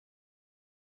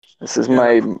This is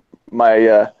Yeah.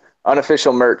 my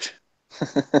unofficial merch.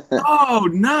 Oh,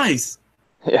 nice.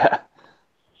 Yeah.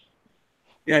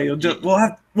 Yeah, You, we'll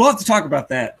have to talk about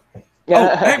that.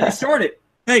 Oh, hey, we started.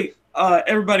 Hey,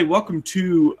 everybody, welcome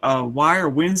to Wire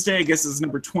Wednesday. I guess this is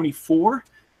number 24.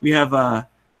 We have a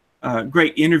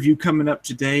great interview coming up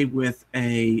today with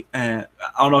I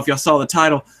don't know if y'all saw the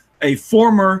title, a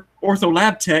former Ortho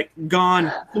lab tech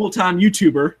gone full-time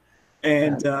YouTuber.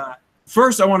 And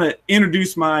first, I want to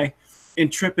introduce my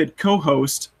intrepid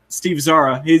co-host, Steve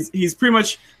Szara. He's pretty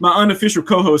much my unofficial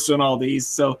co-host on all these.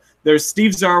 So there's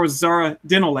Steve Szara with Szara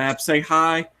Dental Lab. Say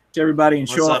hi to everybody and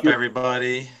what's up,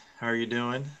 everybody? How are you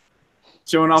doing?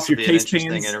 showing This off will your be an case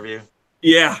interesting pans. interview.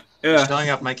 Yeah, You're yeah, showing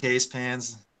off my case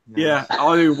pans. yeah.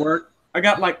 All your work. I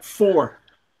got like 4.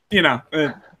 You know,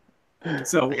 I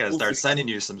so gotta we'll start see. sending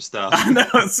you some stuff. I know.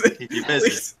 Keep you busy.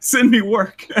 Please send me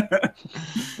work.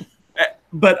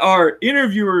 But our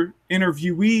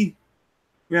interviewee,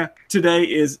 yeah, today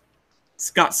is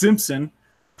Scott Simpson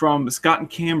from Scott and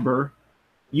Camber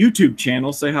YouTube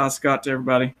channel. Say hi, Scott, to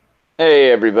everybody.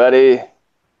 Hey, everybody.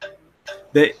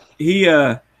 That he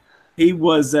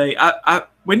was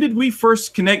when did we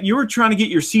first connect? You were trying to get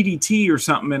your CDT or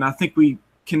something, and I think we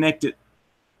connected.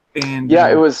 And Yeah,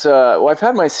 it was. Well, I've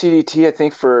had my CDT, I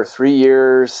think, for 3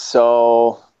 years.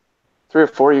 So 3 or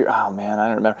 4 years. Oh man, I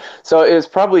don't remember. So it was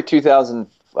probably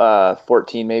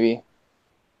 2014, maybe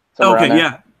somewhere around okay,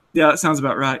 there. yeah, that sounds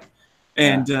about right.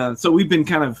 And so we've been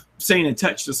kind of staying in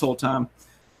touch this whole time.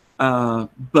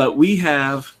 But we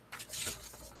have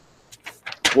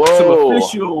some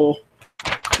official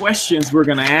questions we're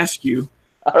going to ask you.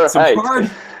 All some right.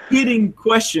 hard-hitting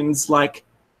questions like,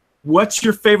 what's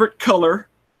your favorite color?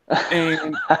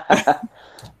 And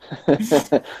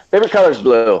favorite color is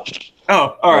blue.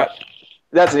 oh, all right.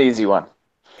 That's an easy one.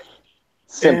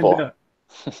 Simple.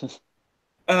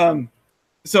 And,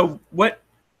 so what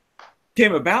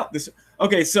came about this?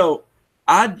 Okay, so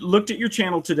I looked at your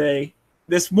channel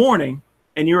this morning,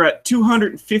 and you're at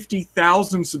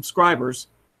 250,000 subscribers.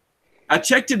 I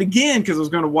checked it again because I was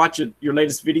going to watch your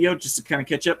latest video just to kind of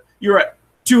catch up. You're at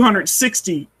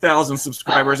 260,000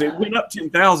 subscribers. It went up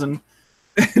 10,000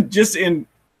 just in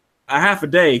a half a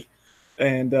day.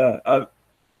 And I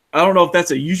don't know if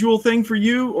that's a usual thing for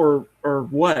you or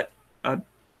what.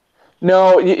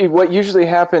 No, what usually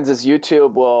happens is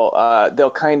YouTube will they'll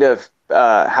kind of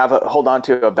hold on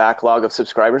to a backlog of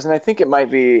subscribers, and I think it might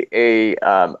be a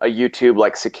YouTube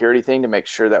like security thing to make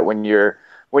sure that when you're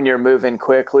moving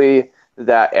quickly,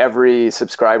 that every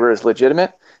subscriber is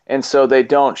legitimate, and so they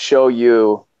don't show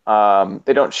you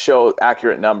they don't show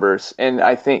accurate numbers. And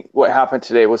I think what happened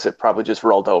today was it probably just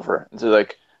rolled over, and so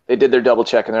like they did their double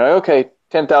check, and they're like, okay,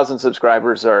 10,000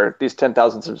 subscribers are these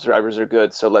 10,000 subscribers are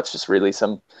good, so let's just release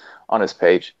them on his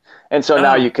page. And so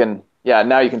now you can,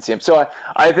 now you can see him. So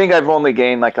I think I've only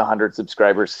gained like 100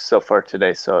 subscribers so far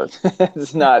today. So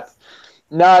it's not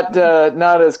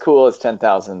as cool as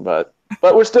 10,000, but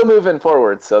we're still moving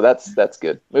forward. So that's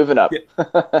good. Moving up.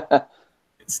 Yeah.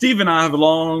 Steve and I have a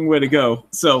long way to go.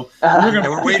 So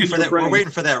we're waiting for that. We're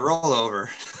waiting for that rollover.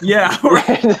 Yeah.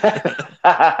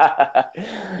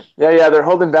 yeah. They're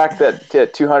holding back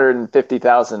that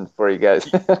 250,000 for you guys.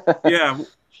 Yeah.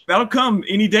 That'll come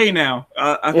any day now.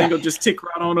 I think it'll just tick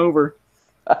right on over.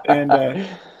 And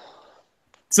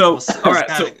so, all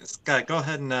right. Scott, go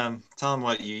ahead and tell them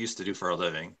what you used to do for a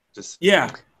living. Yeah.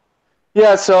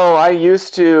 So I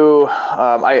used to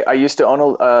I used to own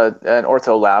an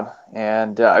ortho lab,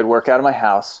 and I'd work out of my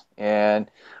house, and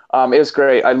it was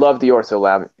great. I loved the ortho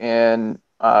lab, and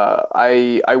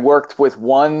I worked with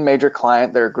one major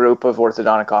client. They're a group of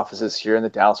orthodontic offices here in the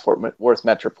Dallas-Fort Worth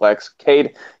Metroplex.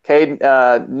 Cade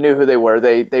knew who they were.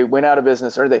 They went out of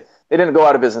business, or they didn't go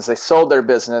out of business. They sold their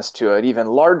business to an even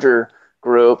larger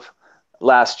group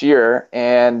last year,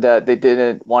 and they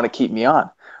didn't want to keep me on,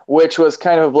 which was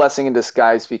kind of a blessing in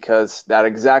disguise, because that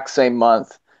exact same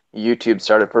month, YouTube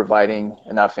started providing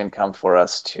enough income for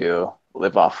us to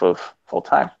live off of full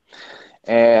time.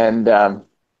 And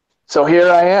so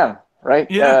here I am, right?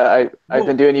 Yeah. I've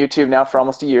been doing YouTube now for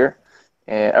almost a year,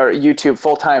 or YouTube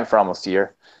full time for almost a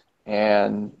year,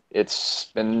 and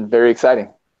it's been very exciting.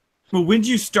 Well, when did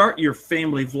you start your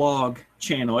family vlog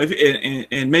channel?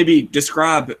 And maybe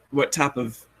describe what type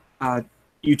of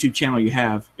YouTube channel you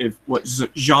have, what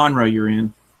genre you're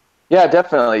in. Yeah,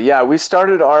 definitely. Yeah, we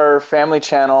started our family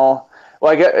channel.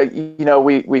 Well,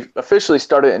 we officially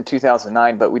started in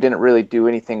 2009, but we didn't really do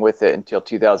anything with it until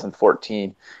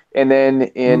 2014. And then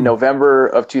in November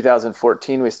of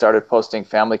 2014, we started posting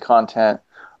family content.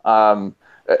 To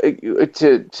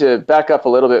back up a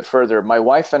little bit further, my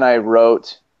wife and I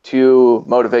wrote two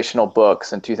motivational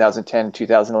books in 2010,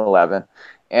 2011.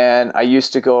 And I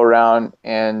used to go around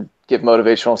and give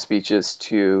motivational speeches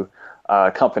to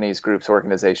companies, groups,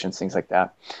 organizations, things like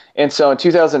that. And so in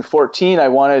 2014, I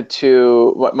wanted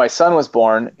to, my son was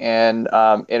born, and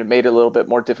it made it a little bit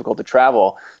more difficult to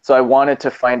travel. So I wanted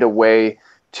to find a way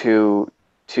to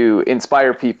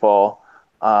inspire people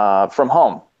from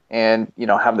home and, you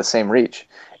know, have the same reach.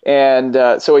 And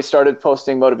so we started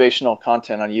posting motivational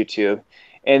content on YouTube.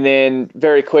 And then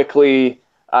very quickly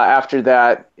after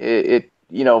that,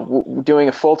 you know, doing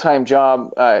a full-time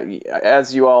job,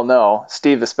 as you all know,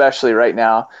 Steve especially right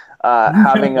now,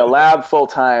 having a lab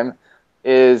full-time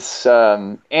is,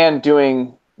 and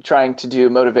trying to do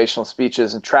motivational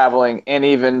speeches and traveling and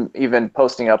even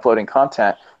posting, uploading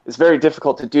content is very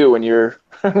difficult to do when you're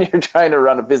when you're trying to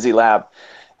run a busy lab.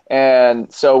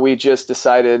 And so we just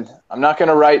decided, I'm not going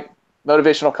to write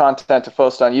motivational content to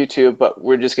post on YouTube, but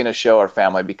we're just going to show our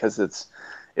family, because it's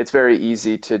very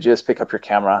easy to just pick up your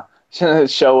camera,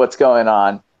 show what's going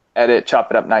on, edit,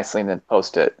 chop it up nicely, and then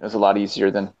post it. It was a lot easier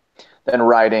than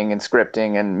writing and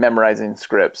scripting and memorizing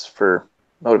scripts for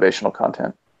motivational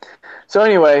content. So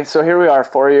anyway, so here we are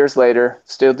 4 years later,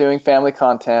 still doing family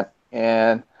content,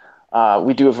 and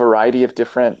we do a variety of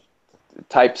different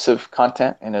types of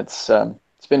content, and it's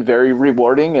been very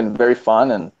rewarding and very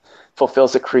fun, and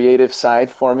fulfills the creative side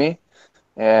for me.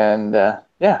 And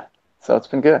yeah, so it's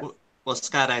been good. Well,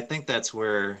 Scott, I think that's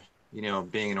where, you know,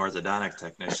 being an orthodontic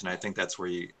technician, I think that's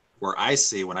where I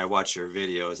see when I watch your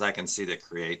videos, I can see the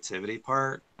creativity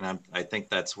part. And I think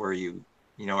that's where you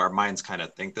know, our minds kind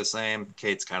of think the same.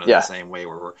 Kate's kind of the same way,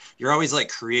 where you're always like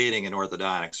creating in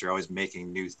orthodontics. You're always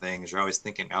making new things. You're always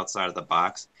thinking outside of the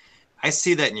box. I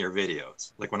see that in your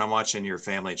videos. Like when I'm watching your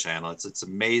family channel, it's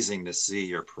amazing to see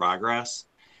your progress.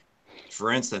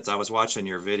 For instance, I was watching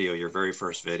your video, your very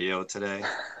first video today.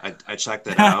 I checked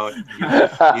it out.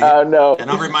 Oh, no.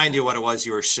 And I'll remind you what it was.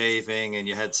 You were shaving and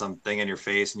you had something in your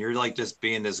face and you're like just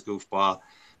being this goofball.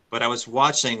 But I was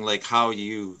watching like how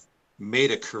you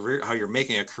made a career, how you're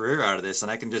making a career out of this.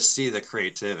 And I can just see the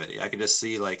creativity. I can just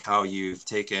see like how you've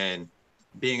taken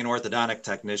being an orthodontic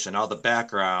technician, all the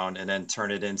background, and then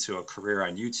turn it into a career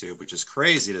on YouTube, which is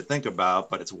crazy to think about,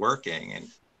 but it's working. And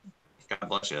God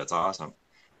bless you. That's awesome.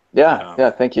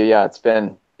 Yeah, thank you. Yeah, it's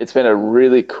been a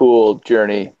really cool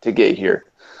journey to get here,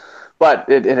 but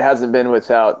it hasn't been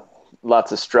without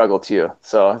lots of struggle too.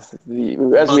 So as we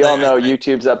all know,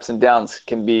 YouTube's ups and downs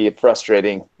can be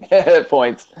frustrating at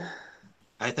points.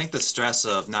 I think the stress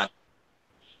of not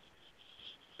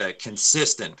a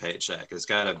consistent paycheck has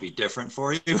got to be different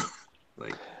for you,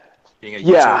 like being a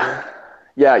YouTuber.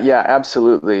 Yeah,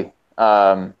 absolutely.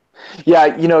 Yeah,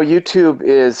 you know, YouTube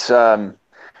is.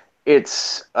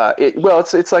 It's like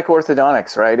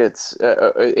orthodontics, right? It's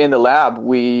in the lab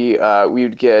we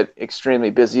would get extremely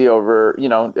busy over, you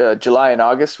know, July and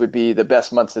August would be the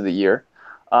best months of the year.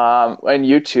 And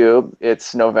YouTube,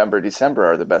 it's November, December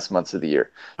are the best months of the year.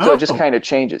 So it just kind of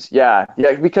changes. Yeah,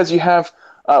 because you have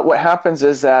what happens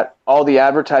is that all the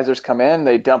advertisers come in,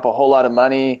 they dump a whole lot of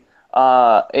money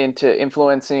into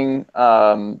influencing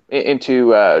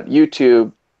into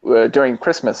YouTube during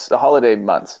Christmas, the holiday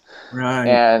months. Right.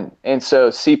 And so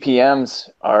CPMs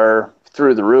are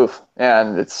through the roof,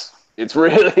 and it's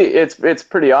really it's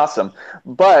pretty awesome.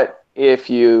 But if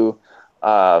you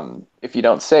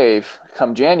don't save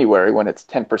come January, when it's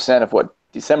 10% of what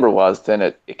December was, then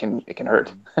it can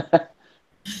hurt.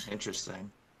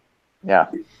 Interesting. Yeah.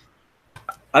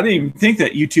 I didn't even think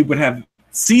that YouTube would have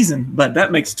season, but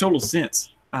that makes total sense.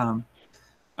 Yeah,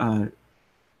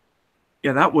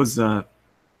 that was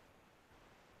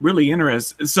really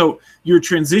interesting. So your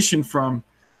transition from,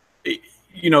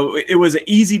 you know, it was an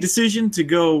easy decision to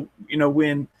go, you know,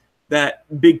 when that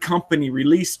big company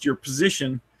released your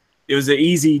position, it was an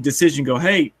easy decision to go,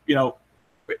 hey, you know,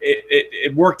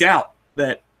 it worked out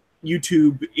that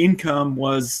YouTube income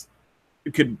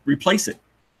could replace it.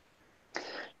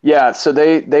 Yeah, so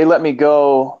they let me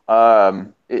go.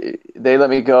 They let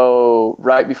me go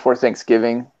right before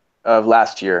Thanksgiving of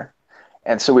last year,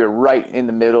 and so we were right in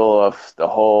the middle of the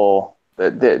whole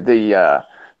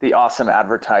the awesome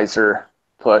advertiser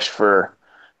push for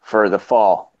the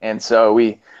fall, and so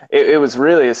it was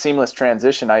really a seamless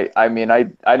transition. I mean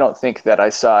I don't think that I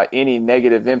saw any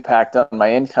negative impact on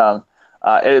my income.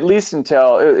 At least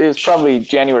until it was probably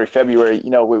January, February,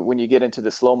 you know, when you get into the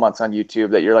slow months on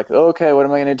YouTube, that you're like, oh, okay, what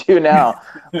am I going to do now?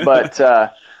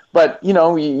 but you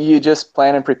know, you just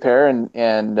plan and prepare,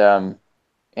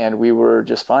 and we were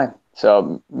just fine.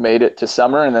 So made it to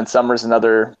summer, and then summer's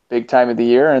another big time of the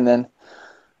year, and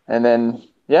then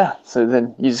yeah. So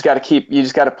then you just got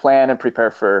to plan and prepare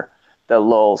for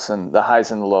lulls and the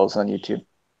highs and the lows on YouTube.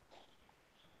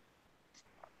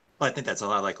 Well, I think that's a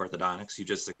lot like orthodontics. You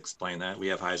just explained that. We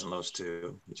have highs and lows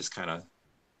too. You just kind of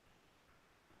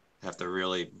have to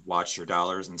really watch your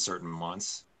dollars in certain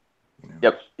months. You know?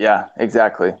 Yep. Yeah,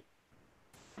 exactly.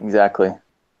 Exactly.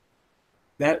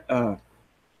 That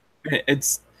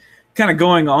it's kind of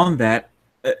going on that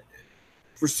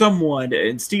for someone,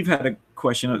 and Steve had a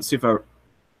question. Let's see if I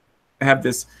have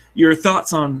this. Your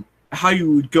thoughts on how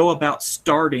you would go about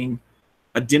starting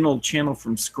a dental channel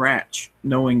from scratch,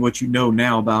 knowing what you know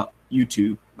now about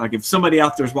YouTube. Like if somebody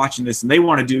out there is watching this and they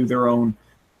want to do their own,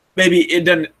 maybe it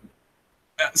doesn't.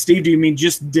 Steve, do you mean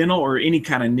just dental or any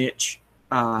kind of niche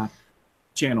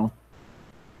channel?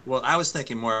 Well, I was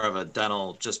thinking more of a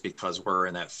dental just because we're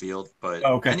in that field, but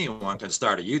Okay. anyone can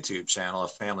start a YouTube channel, a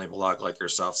family vlog like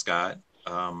yourself, Scott.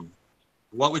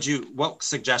 What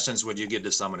suggestions would you give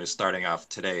to someone who's starting off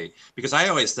today? Because I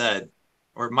always said,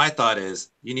 or my thought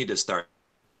is, you need to start.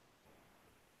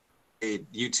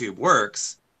 YouTube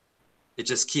works, it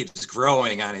just keeps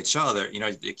growing on each other. You know,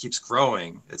 it keeps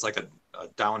growing. It's like a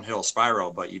downhill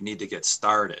spiral, but you need to get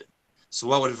started. So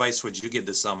what advice would you give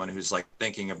to someone who's like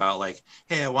thinking about like,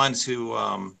 hey, I want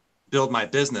to build my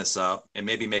business up and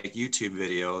maybe make YouTube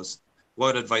videos?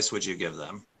 What advice would you give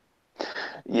them?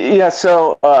 Yeah.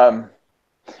 So,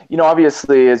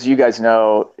 obviously, as you guys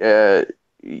know,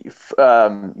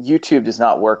 YouTube does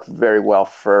not work very well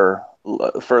for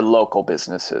local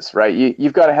businesses, right?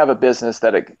 You've got to have a business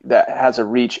that has a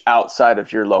reach outside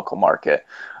of your local market.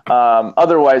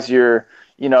 Otherwise, you're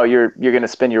going to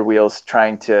spin your wheels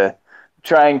trying to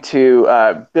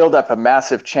build up a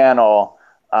massive channel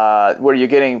where you're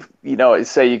getting,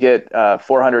 say you get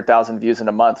 400,000 views in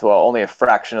a month. Well, only a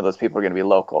fraction of those people are going to be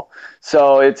local.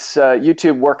 So it's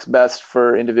YouTube works best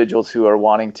for individuals who are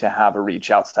wanting to have a reach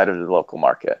outside of the local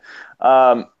market.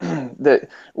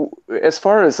 As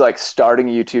far as like starting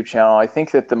a YouTube channel, I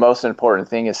think that the most important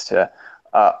thing is to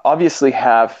obviously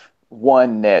have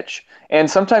one niche. And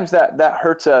sometimes that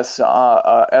hurts us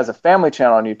as a family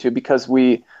channel on YouTube because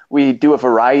we do a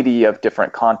variety of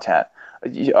different content.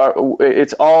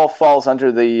 It's all falls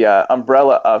under the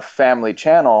umbrella of family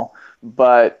channel,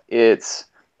 but it's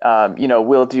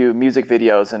we'll do music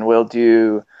videos and we'll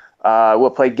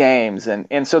play games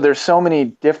and so there's so many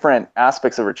different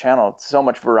aspects of our channel, so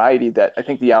much variety that I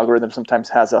think the algorithm sometimes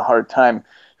has a hard time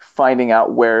finding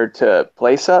out where to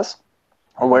place us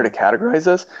or where to categorize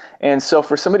us. And so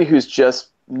for somebody who's just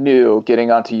new getting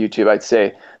onto YouTube, I'd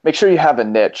say make sure you have a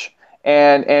niche.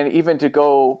 And even to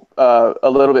go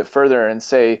a little bit further and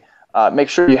say, make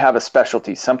sure you have a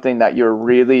specialty, something that you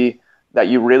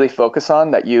really focus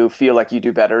on, that you feel like you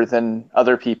do better than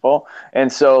other people.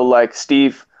 And so, like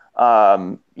Steve,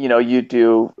 you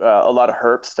do a lot of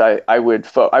herps.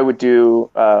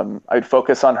 I'd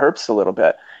focus on herps a little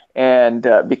bit, and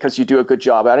because you do a good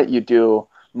job at it, you do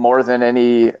more than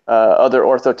any other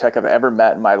ortho tech I've ever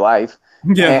met in my life.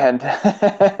 Yeah.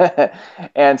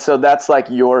 And so that's like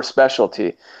your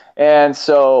specialty. And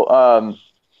so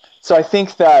I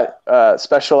think that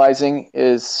specializing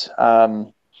is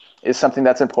something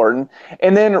that's important.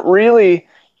 And then really,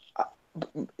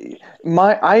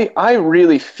 I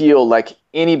really feel like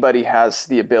anybody has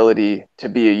the ability to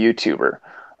be a YouTuber.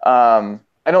 I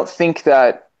don't think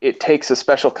that it takes a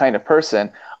special kind of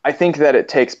person. I think that it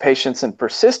takes patience and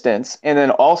persistence, and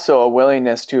then also a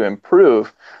willingness to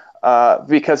improve.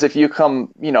 Because if you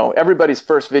come, everybody's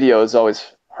first video is always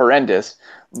horrendous,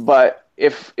 but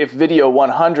if video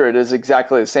 100 is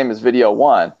exactly the same as video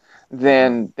one,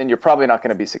 then you're probably not going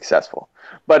to be successful.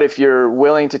 But if you're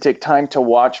willing to take time to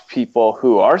watch people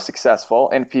who are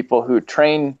successful and people who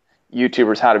train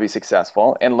YouTubers how to be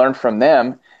successful and learn from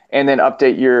them, and then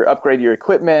upgrade your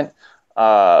equipment,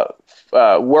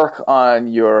 work on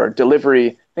your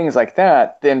delivery, things like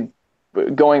that, then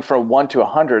going from 1 to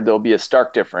 100, there'll be a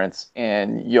stark difference,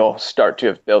 and you'll start to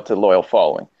have built a loyal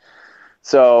following.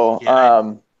 So,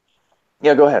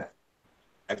 yeah, go ahead.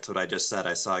 That's what I just said.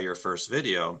 I saw your first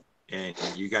video, and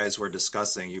you guys were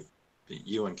discussing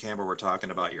you and Camber were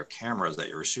talking about your cameras that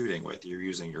you were shooting with. You're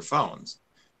using your phones.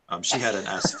 She had an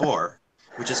S4,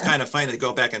 which is kind of funny to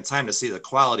go back in time to see the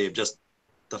quality of just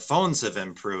the phones have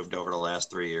improved over the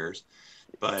last 3 years.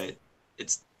 But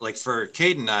it's like for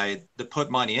Kate and I to put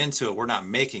money into it, we're not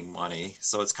making money.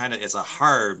 So it's a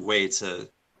hard way to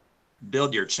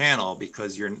build your channel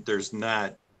because there's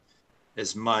not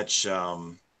as much,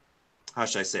 how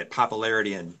should I say it,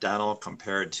 popularity in dental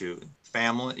compared to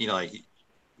family. Like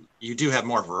you do have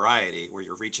more variety where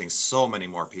you're reaching so many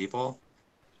more people.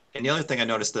 And the other thing I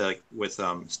noticed that with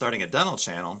starting a dental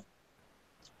channel,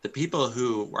 the people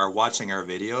who are watching our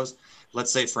videos,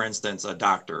 let's say, for instance, a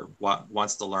doctor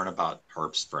wants to learn about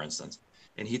herpes, for instance,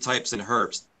 and he types in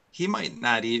herpes, he might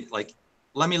not like,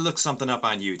 let me look something up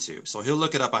on YouTube. So he'll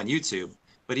look it up on YouTube,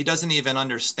 but he doesn't even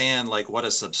understand like what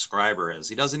a subscriber is.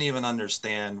 He doesn't even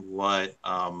understand what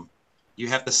you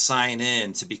have to sign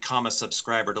in to become a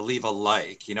subscriber, to leave a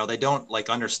like. You know, they don't like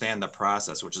understand the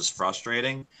process, which is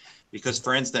frustrating. Because,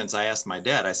 for instance, I asked my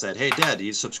dad, I said, hey, Dad, do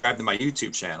you subscribe to my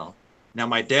YouTube channel? Now,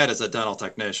 my dad is a dental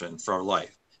technician for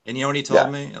life. And you know what he told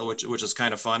me, which is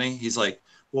kind of funny? He's like,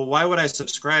 well, why would I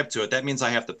subscribe to it? That means I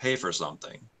have to pay for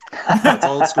something. That's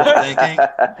old school thinking.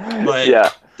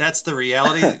 But that's the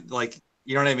reality. Like,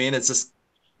 you know what I mean? It's just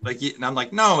like, and I'm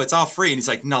like, no, it's all free. And he's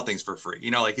like, nothing's for free.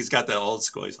 You know, like he's got that old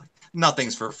school. He's like,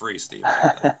 nothing's for free, Steve.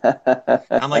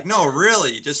 I'm like, no,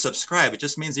 really, you just subscribe. It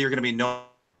just means that you're going to be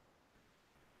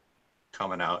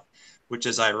coming out, which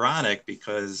is ironic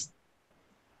because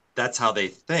that's how they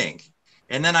think.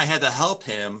 And then I had to help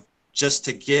him just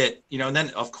to get, you know, and then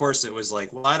of course it was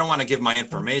like, well, I don't want to give my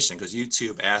information because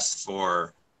YouTube asks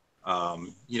for,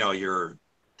 you know,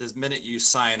 the minute you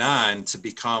sign on to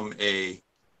become a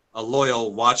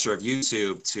loyal watcher of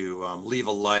YouTube, to leave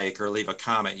a like or leave a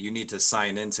comment, you need to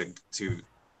sign into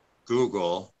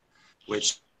Google,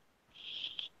 which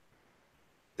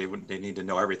they need to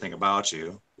know everything about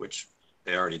you, which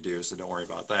they already do, so don't worry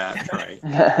about that,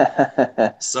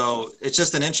 right? So it's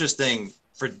just an interesting,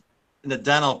 for the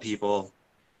dental people,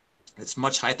 I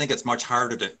think it's much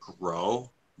harder to grow,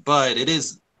 but it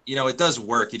is, you know, it does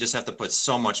work. You just have to put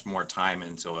so much more time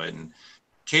into it. And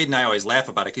Cade and I always laugh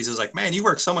about it because he's like, man, you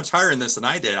work so much harder in this than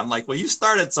I did. I'm like, well, you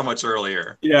started so much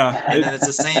earlier. Yeah. And then it's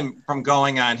the same from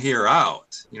going on here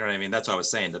out. You know what I mean? That's what I was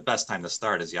saying. The best time to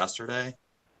start is yesterday.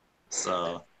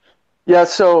 So. Yeah.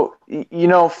 So, you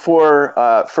know,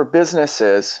 for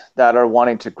businesses that are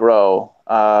wanting to grow,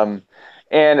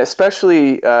 and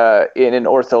especially in an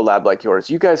ortho lab like yours,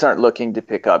 you guys aren't looking to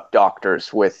pick up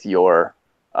doctors with your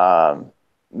videos,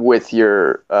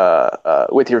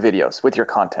 with your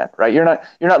content, right? You're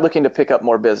not looking to pick up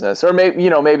more business, or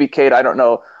maybe Kate, I don't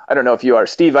know if you are.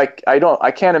 Steve, I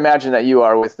can't imagine that you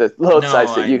are with the load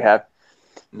size that you have.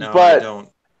 No, but, I don't.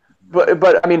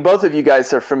 But I mean, both of you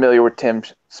guys are familiar with Tim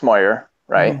Schmoyer,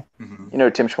 right? Mm-hmm. You know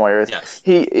who Tim Schmoyer is. Yes.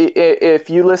 If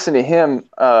you listen to him,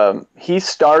 he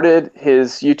started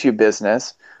his YouTube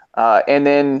business, and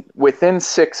then within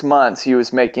 6 months, he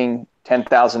was making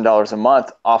 $10,000 a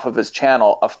month off of his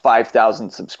channel of 5,000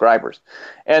 subscribers.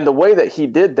 And the way that he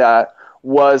did that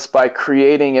was by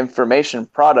creating information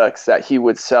products that he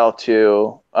would sell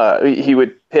to, he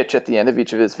would pitch at the end of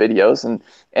each of his videos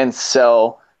and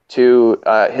sell to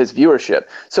his viewership.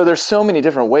 So there's so many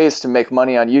different ways to make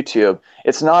money on YouTube.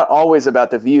 It's not always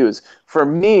about the views. For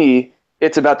me,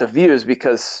 it's about the views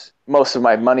because most of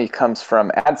my money comes from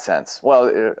AdSense.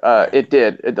 Well, it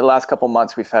did. The last couple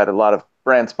months, we've had a lot of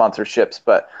brand sponsorships,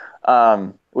 but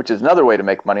which is another way to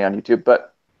make money on YouTube.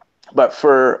 But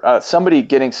for somebody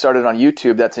getting started on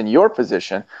YouTube that's in your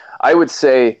position, I would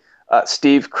say,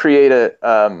 Steve, create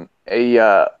a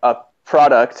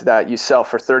product that you sell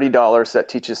for $30 that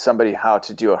teaches somebody how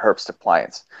to do a herpes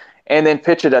appliance, and then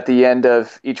pitch it at the end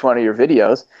of each one of your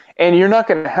videos. And you're not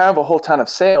going to have a whole ton of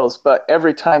sales, but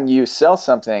every time you sell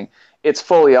something, it's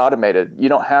fully automated. You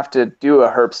don't have to do a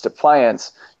herpes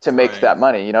appliance to make that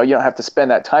money. You know, you don't have to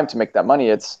spend that time to make that money.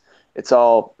 It's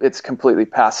completely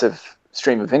passive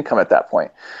stream of income at that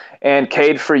point. And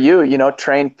Cade, for you, you know,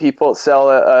 train people, sell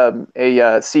a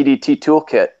CDT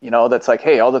toolkit, you know, that's like,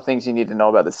 hey, all the things you need to know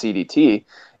about the CDT.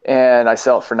 And I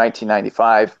sell it for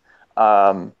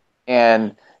 $19.95.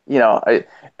 And, you know,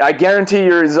 I guarantee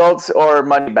your results or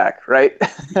money back, right?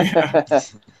 Yeah.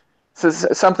 So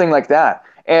something like that.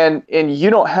 And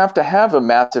you don't have to have a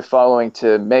massive following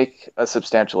to make a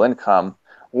substantial income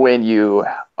when you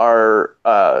are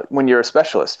when you're a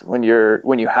specialist, when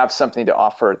you have something to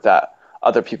offer that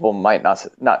other people might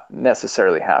not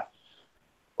necessarily have,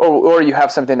 or you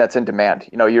have something that's in demand.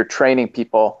 You know, you're training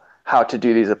people how to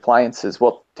do these appliances.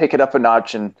 Well, take it up a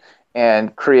notch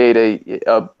and create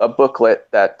a booklet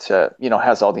that you know,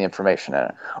 has all the information in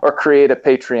it, or create a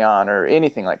Patreon or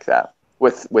anything like that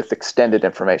with extended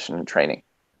information and training.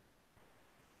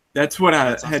 That's what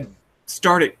I had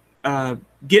started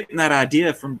getting that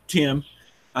idea from Tim.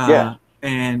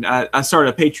 And I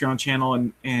started a Patreon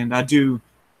channel, and I do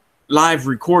live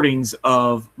recordings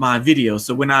of my videos.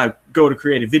 So when I go to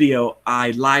create a video,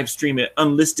 I live stream it,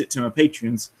 unlist it to my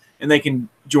patrons, and they can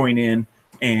join in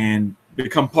and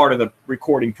become part of the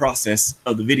recording process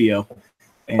of the video.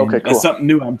 And okay, cool. That's something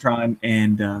new I'm trying.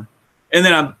 And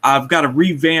then I've got to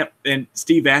revamp. And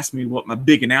Steve asked me what my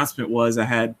big announcement was I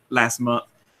had last month.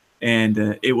 and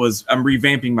I'm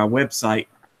revamping my website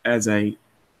as a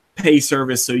pay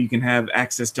service so you can have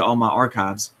access to all my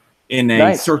archives in a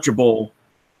Nice. searchable.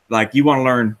 Like, you want to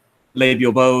learn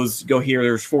labial bows, go here.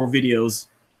 There's 4 videos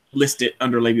listed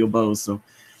under labial bows. So,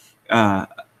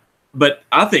 but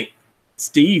I think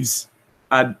Steve's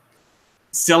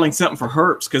selling something for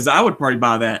herps, because I would probably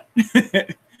buy that,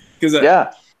 because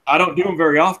Yeah. I don't do them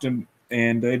very often,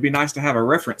 and it'd be nice to have a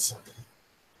reference.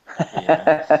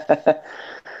 Yeah.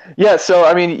 Yeah. So,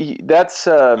 I mean, that's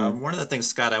one of the things,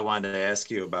 Scott, I wanted to ask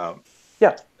you about.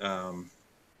 Yeah.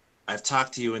 I've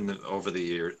talked to you over the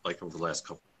year, like over the last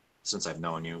couple, since I've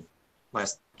known you,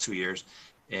 last 2 years.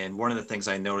 And one of the things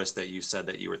I noticed that you said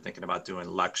that you were thinking about doing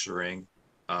lecturing,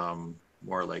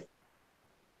 more like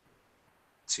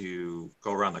to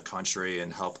go around the country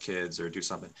and help kids or do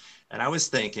something. And I was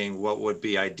thinking what would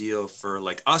be ideal for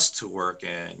like us to work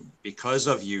in, because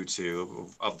of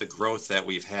YouTube, of the growth that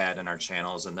we've had in our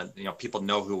channels, and that, you know, people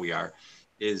know who we are,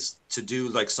 is to do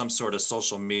like some sort of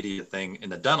social media thing in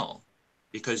the dental,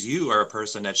 because you are a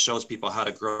person that shows people how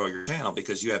to grow your channel,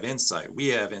 because you have insight. We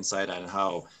have insight on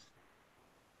how,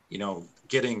 you know,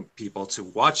 getting people to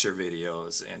watch your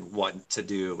videos and what to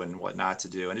do and what not to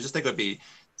do. And I just think it would be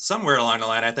somewhere along the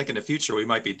line, I think in the future, we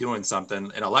might be doing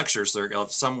something in a lecture circle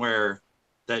somewhere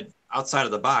that outside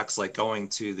of the box, like going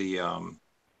to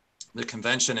the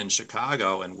convention in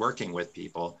Chicago and working with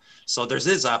people. So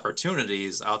there's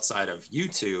opportunities outside of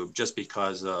YouTube, just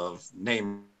because of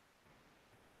name.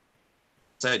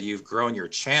 Said you've grown your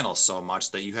channel so much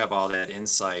that you have all that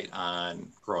insight on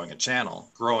growing a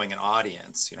channel, growing an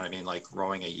audience, you know what I mean? Like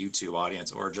growing a YouTube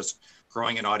audience, or just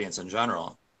growing an audience in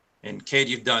general. And Kate,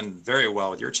 you've done very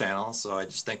well with your channel. So I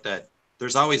just think that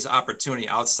there's always opportunity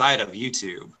outside of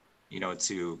YouTube, you know,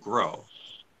 to grow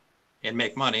and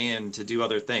make money and to do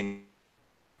other things.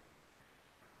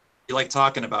 You like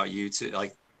talking about YouTube,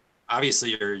 like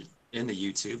obviously you're in the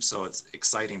YouTube, so it's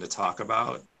exciting to talk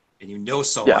about, and you know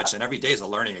so much, and every day is a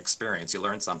learning experience. You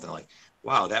learn something like,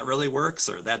 wow, that really works,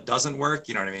 or that doesn't work.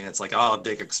 You know what I mean? It's like, oh, a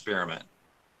big experiment.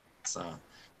 So I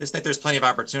just think there's plenty of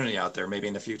opportunity out there, maybe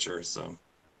in the future. So.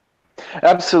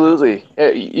 Absolutely.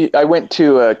 I went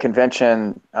to a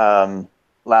convention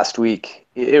last week.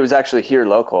 It was actually here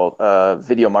local,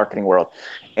 Video Marketing World.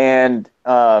 And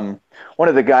one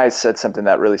of the guys said something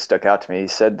that really stuck out to me. He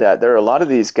said that there are a lot of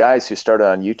these guys who started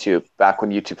on YouTube back when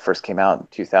YouTube first came out in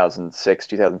 2006,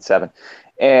 2007.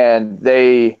 And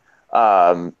they,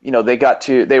 you know,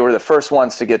 they were the first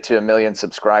ones to get to 1 million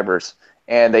subscribers.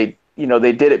 And they, you know,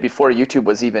 they did it before YouTube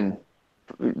was even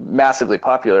massively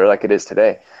popular like it is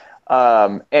today.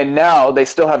 And now they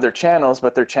still have their channels,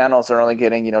 but their channels are only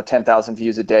getting, you know, 10,000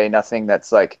 views a day. Nothing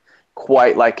that's like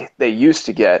quite like they used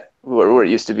to get, where it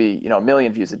used to be, you know, 1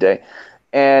 million views a day.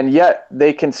 And yet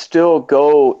they can still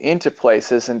go into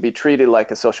places and be treated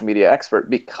like a social media expert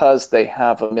because they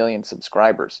have 1 million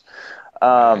subscribers.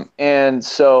 And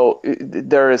so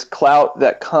there is clout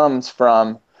that comes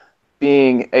from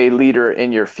being a leader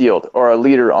in your field or a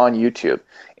leader on YouTube.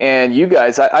 And you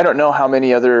guys, I don't know how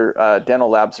many other dental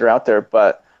labs are out there,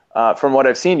 but from what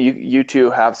I've seen, you two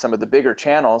have some of the bigger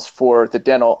channels for the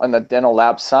dental on the dental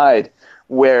lab side,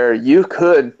 where you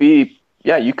could be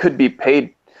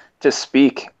paid to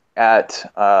speak at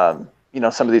you know,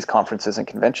 some of these conferences and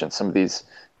conventions, some of these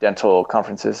dental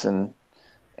conferences and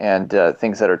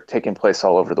things that are taking place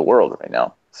all over the world right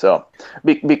now. So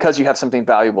because you have something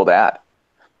valuable to add.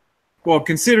 Well,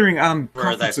 considering I'm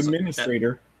conference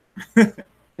administrator. Well,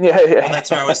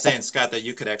 that's why I was saying, Scott, that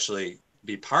you could actually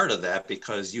be part of that,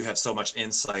 because you have so much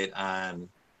insight on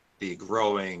the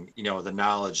growing, you know, the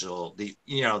knowledgeable,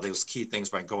 you know, those key things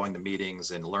by going to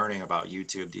meetings and learning about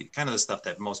YouTube, kind of the stuff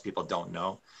that most people don't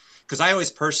know. Because I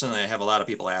always personally have a lot of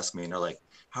people ask me, and they're like,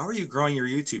 how are you growing your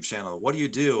YouTube channel? What do you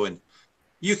do? And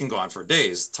you can go on for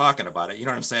days talking about it. You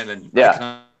know what I'm saying? And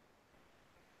yeah.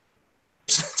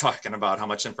 Talking about how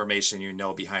much information you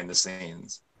know behind the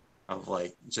scenes of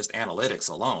like just analytics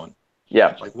alone.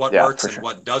 Yeah. Like what works and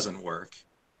what doesn't work.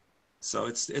 So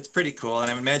it's pretty cool.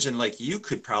 And I imagine like you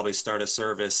could probably start a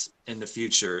service in the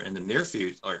future, in the near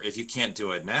future, or if you can't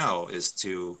do it now, is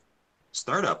to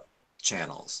start up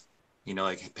channels, you know,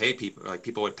 like pay people, like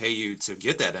people would pay you to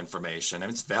get that information,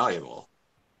 and it's valuable.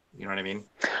 You know what I mean?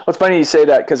 Well, it's funny you say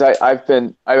that, because I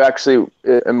actually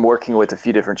am working with a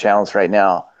few different channels right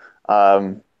now.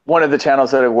 One of the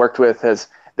channels that I've worked with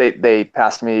they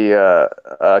passed me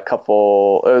a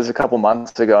couple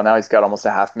months ago. Now he's got almost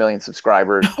 500,000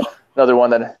 subscribers. Another one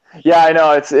that, yeah, I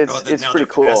know, it's pretty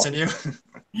cool. Passing you?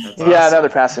 Yeah, awesome. Now they're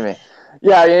passing me.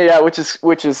 Yeah, which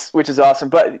is awesome.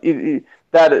 But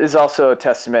that is also a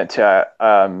testament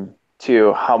to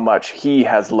to how much he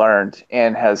has learned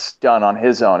and has done on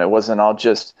his own. It wasn't all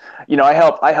just, I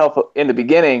help in the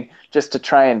beginning just to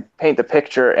try and paint the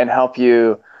picture and help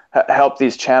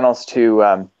these channels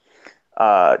to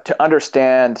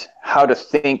understand how to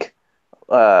think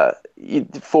how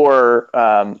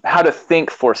to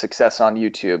think for success on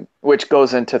YouTube, which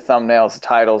goes into thumbnails,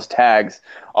 titles, tags,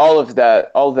 all of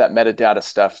that metadata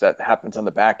stuff that happens on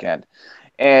the back end.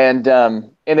 And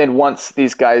then once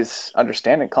these guys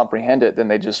understand and comprehend it, then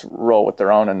they just roll with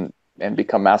their own and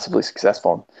become massively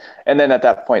successful. And then at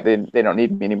that point, they don't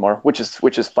need me anymore, which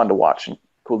is fun to watch and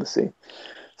cool to see.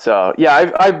 So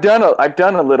yeah, I've done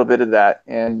a little bit of that,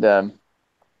 and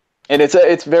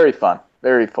it's very fun,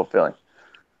 very fulfilling.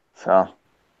 So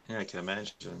yeah, I can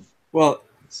imagine. Well,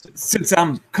 since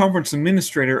I'm conference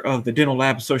administrator of the Dental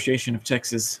Lab Association of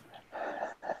Texas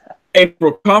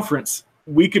April conference,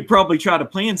 we could probably try to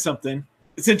plan something.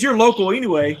 Since you're local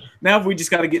anyway, now we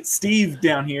just got to get Steve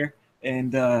down here,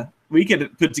 and we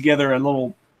could put together a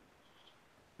little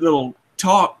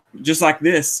talk just like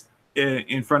this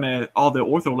in front of all the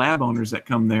Ortho Lab owners that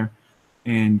come there.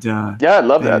 And yeah, I'd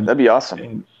love that. That'd be awesome.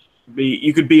 And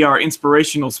you could be our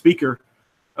inspirational speaker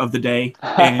of the day,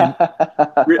 and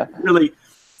really,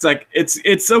 it's like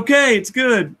it's okay, it's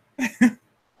good.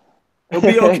 It'll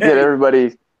be okay. Get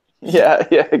everybody,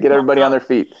 get everybody on their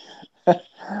feet.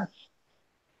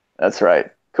 That's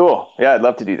right. Cool. Yeah, I'd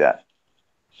love to do that.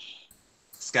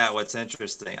 Scott, what's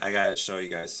interesting? I gotta show you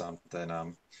guys something.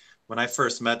 When I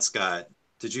first met Scott,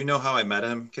 did you know how I met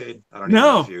him, Cade? I don't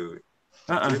know if you.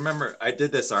 Do you remember? I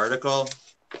did this article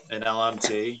in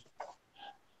LMT.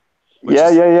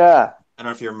 Yeah. I don't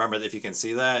know if you remember, if you can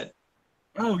see that.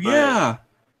 Oh yeah.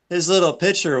 His little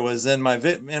picture was in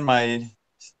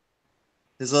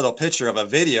his little picture of a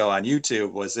video on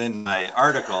YouTube was in my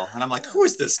article, and I'm like, who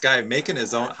is this guy making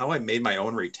his own? How I made my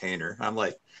own retainer? I'm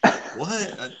like,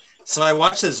 what? So I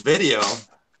watched this video.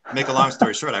 Make a long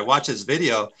story short, I watched his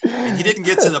video, and he didn't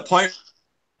get to the point.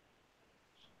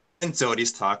 And so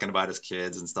he's talking about his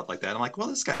kids and stuff like that. I'm like, well,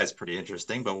 this guy's pretty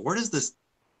interesting, but where does this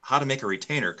how to make a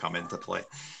retainer come into play?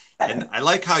 And I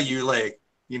like how you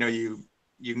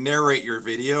you narrate your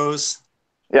videos.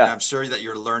 Yeah. And I'm sure that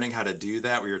you're learning how to do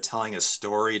that, where you're telling a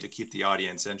story to keep the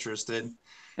audience interested.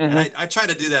 Mm-hmm. And I try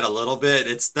to do that a little bit.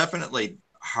 It's definitely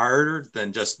harder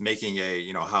than just making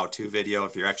a, how-to video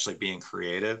if you're actually being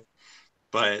creative.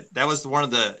 But that was one of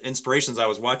the inspirations. I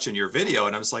was watching your video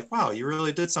and I was like, wow, you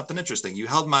really did something interesting. You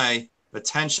held my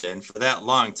attention for that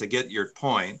long to get your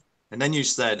point. And then you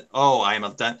said, oh, I am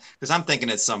done. Because I'm thinking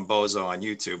it's some bozo on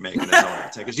YouTube making his own.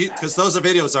 Because those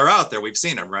videos are out there. We've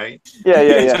seen them, right?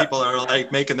 Yeah. People are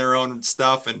like making their own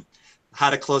stuff and how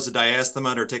to close a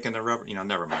diastema or taking the rubber.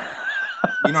 Never mind.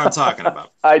 You know what I'm talking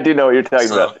about. I do know what you're talking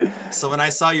about. So when I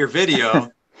saw your video,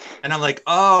 and I'm like,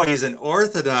 oh, he's an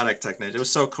orthodontic technician. It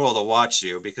was so cool to watch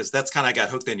you, because that's kind of got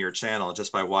hooked in your channel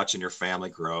just by watching your family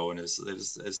grow, and as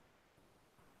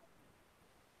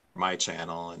my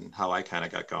channel and how I kind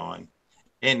of got going.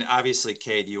 And obviously,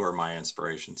 Cade, you were my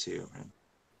inspiration too.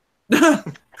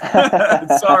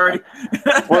 Sorry.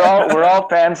 we're all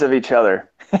fans of each other.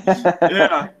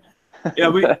 Yeah.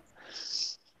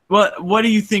 What do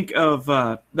you think of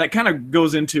that? Kind of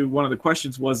goes into one of the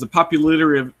questions, was the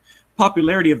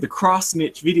popularity of the cross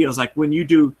niche videos. Like when you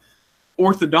do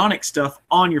orthodontic stuff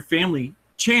on your family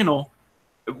channel,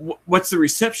 what's the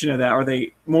reception of that? Are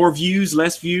they more views,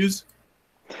 less views?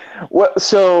 Well,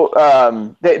 so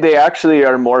they actually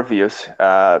are more views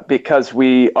because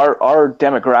our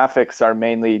demographics are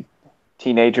mainly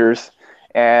teenagers,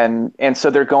 and so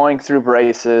they're going through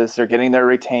braces, they're getting their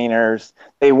retainers.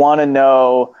 They want to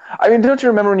know. I mean, don't you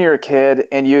remember when you were a kid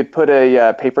and you'd put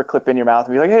a paper clip in your mouth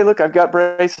and be like, "Hey, look, I've got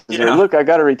braces," or "Look, I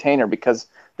got a retainer," because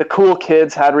the cool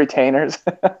kids had retainers.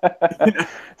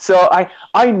 So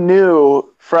I knew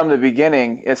from the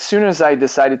beginning, as soon as I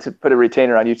decided to put a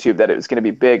retainer on YouTube, that it was going to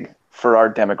be big for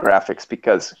our demographics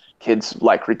because kids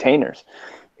like retainers.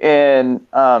 And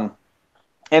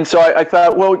so I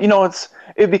thought, well,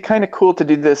 it'd be kind of cool to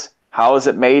do this how is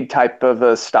it made type of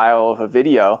a style of a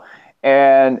video.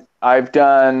 And I've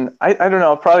done, I don't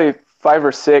know, probably 5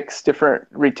 or 6 different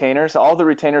retainers. All the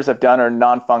retainers I've done are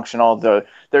non-functional.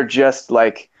 They're just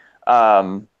like,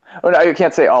 I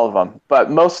can't say all of them, but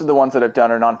most of the ones that I've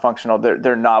done are non-functional.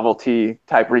 They're novelty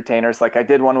type retainers. Like I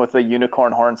did one with a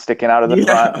unicorn horn sticking out of the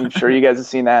front. I'm sure you guys have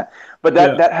seen that. But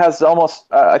that has almost,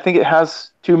 I think it has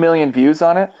 2 million views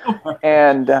on it.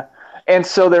 And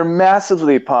so they're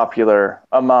massively popular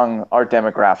among our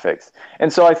demographics.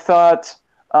 And so I thought,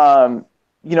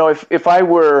 if I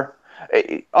were,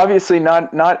 obviously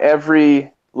not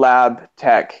every lab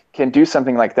tech can do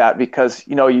something like that, because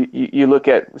you look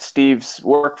at Steve's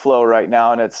workflow right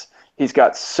now, and he's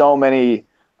got so much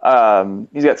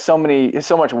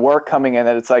work coming in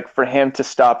that it's like, for him to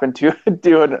stop and do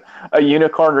a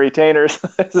unicorn retainer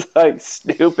is like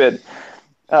stupid.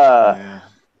 Yeah.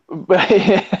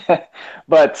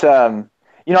 But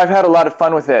I've had a lot of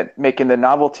fun with it, making the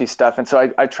novelty stuff, and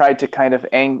so I tried to kind of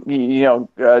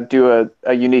do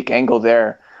a unique angle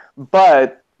there.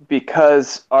 But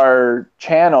because our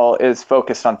channel is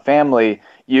focused on family,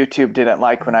 YouTube didn't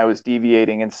like when I was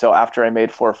deviating, and so after I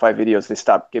made 4 or 5 videos, they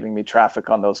stopped giving me traffic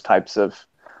on those types of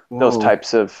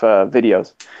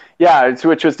videos. Yeah,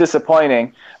 which was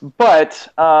disappointing, but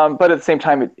at the same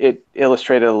time, it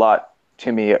illustrated a lot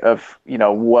to me of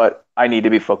what I need to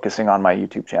be focusing on my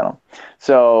YouTube channel.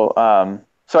 So I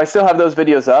still have those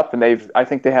videos up, and I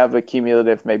think they have a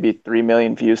cumulative maybe 3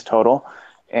 million views total,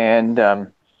 and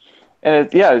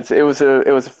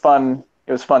it was fun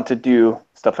to do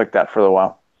stuff like that for a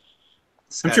while.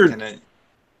 Scott, I'm sure.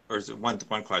 Or is it one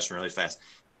question really fast?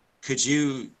 Could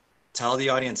you tell the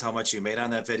audience how much you made on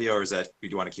that video, or is that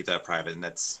you want to keep that private? And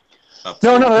that's up to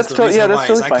No, you? no, that's totally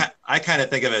fine. I kind of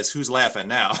think of it as who's laughing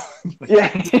now. Yeah,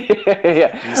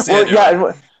 yeah. Well,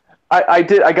 yeah.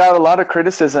 I got a lot of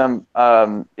criticism,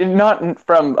 not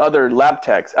from other lab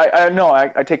techs.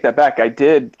 I take that back. I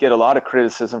did get a lot of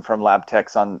criticism from lab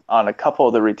techs on a couple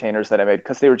of the retainers that I made,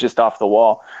 because they were just off the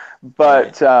wall.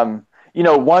 But right.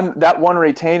 One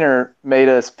retainer made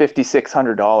us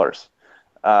 $5,600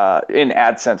 in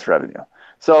AdSense revenue.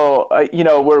 So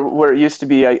where it used to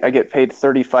be, I get paid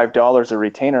 $35 a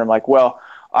retainer. I'm like, well,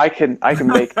 I can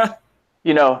make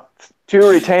 2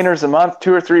 retainers a month,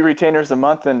 2 or 3 retainers a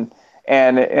month, and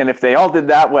if they all did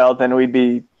that well, then we'd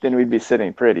be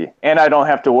sitting pretty, and I don't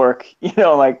have to work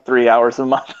like 3 hours a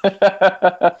month.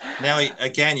 Now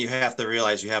again, you have to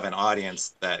realize you have an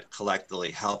audience that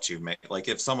collectively helped you make. Like,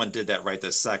 if someone did that right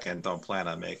this second, don't plan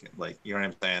on making, like, you know what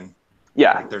I'm saying?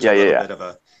 Yeah, like there's a little bit of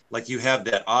a, like, you have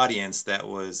that audience that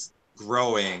was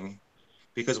growing,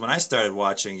 because when I started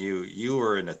watching you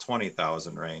were in the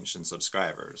 20,000 range in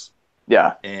subscribers.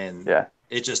 Yeah, and yeah,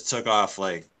 it just took off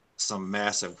like some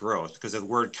massive growth, because the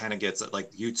word kind of gets it,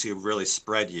 like YouTube really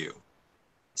spread you.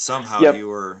 Somehow you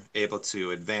were able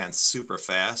to advance super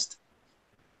fast.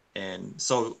 And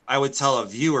so I would tell a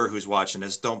viewer who's watching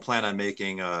this, don't plan on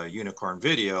making a unicorn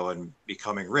video and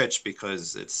becoming rich,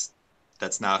 because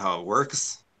that's not how it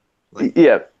works. Like,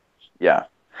 yeah.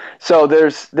 So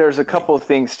there's a couple of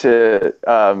things to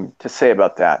say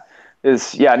about that.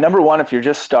 Is, number one, if you're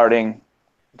just starting,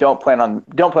 don't plan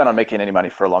on making any money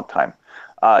for a long time.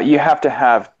 You have to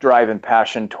have drive and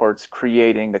passion towards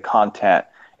creating the content,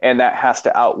 and that has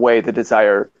to outweigh the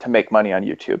desire to make money on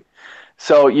YouTube.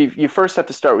 So you first have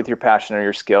to start with your passion or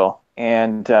your skill,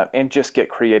 and just get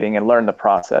creating and learn the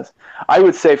process. I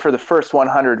would say for the first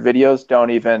 100 videos,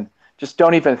 don't even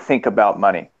think about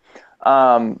money.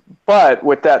 But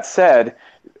with that said,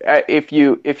 if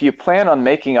you plan on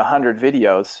making 100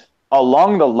 videos,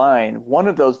 along the line, one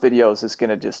of those videos is going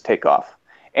to just take off,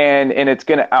 and it's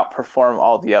going to outperform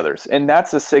all the others. And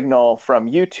that's a signal from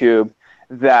YouTube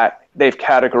that they've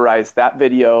categorized that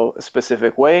video a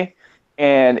specific way.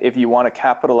 And if you want to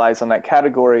capitalize on that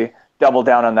category, double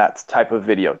down on that type of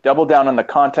video. Double down on the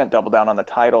content, double down on the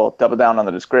title, double down on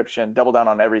the description, double down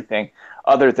on everything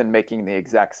other than making the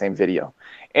exact same video.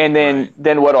 And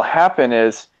then what'll happen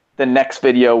is the next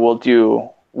video it won't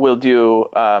do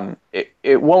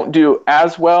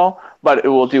as well, but it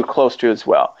will do close to as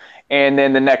well. And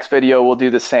then the next video will do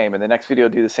the same, and the next video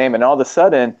will do the same. And all of a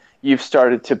sudden, you've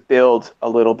started to build a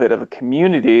little bit of a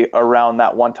community around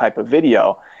that one type of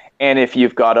video. And if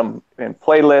you've got them in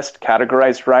playlist,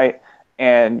 categorized right,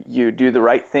 and you do the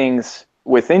right things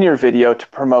within your video to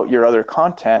promote your other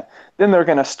content, then they're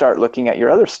going to start looking at your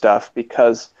other stuff,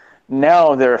 because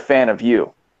now they're a fan of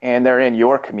you and they're in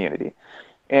your community.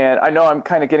 And I know I'm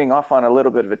kind of getting off on a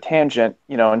little bit of a tangent,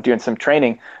 and doing some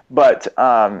training, but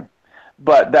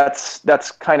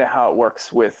that's kind of how it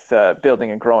works with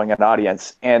building and growing an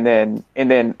audience. And then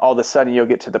all of a sudden you'll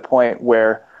get to the point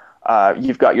where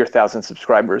you've got your 1,000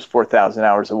 subscribers, 4,000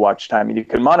 hours of watch time, and you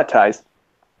can monetize.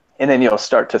 And then you'll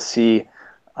start to see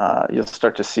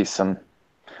some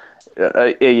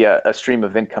a stream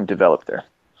of income develop there.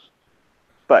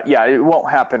 But yeah, it won't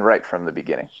happen right from the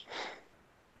beginning.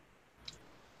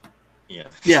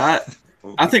 Yeah,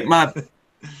 I think my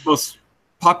most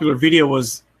popular video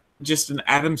was just an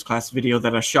Adams class video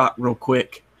that I shot real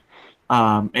quick,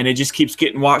 and it just keeps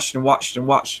getting watched and watched and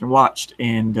watched and watched,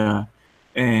 and I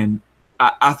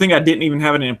think I didn't even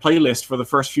have it in a playlist for the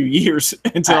first few years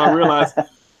until I realized,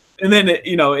 and then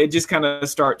it just kind of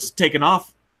starts taking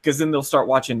off, because then they'll start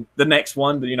watching the next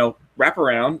one, you know, wrap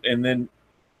around and then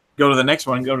go to the next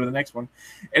one and go to the next one.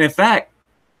 And in fact,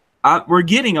 we're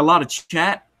getting a lot of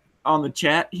chat on the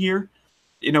chat here.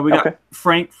 You know, we got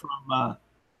Frank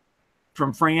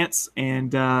from France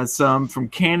and some from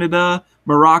Canada,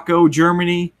 Morocco,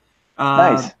 Germany.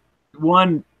 Nice.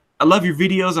 One, I love your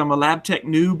videos. I'm a lab tech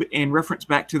noob and reference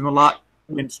back to them a lot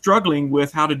when struggling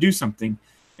with how to do something.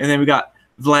 And then we got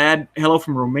Vlad, hello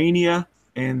from Romania.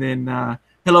 And then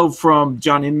hello from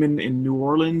John Inman in New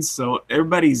Orleans. So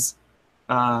everybody's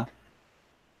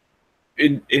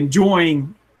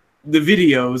enjoying the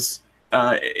videos.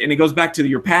 And it goes back to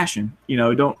your passion. You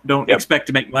know, don't expect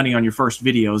to make money on your first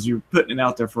videos. You're putting it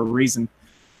out there for a reason.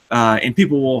 And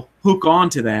people will hook on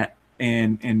to that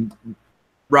and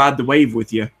ride the wave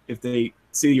with you if they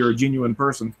see you're a genuine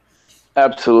person.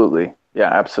 Absolutely. Yeah,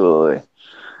 absolutely.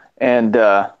 And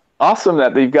awesome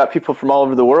that you've got people from all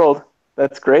over the world.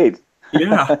 That's great.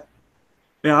 Yeah.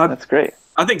 Yeah. That's great.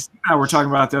 I think Steve and I were talking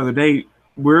about it the other day.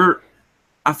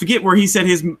 I forget where he said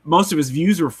most of his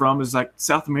views were from. Is like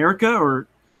South America, or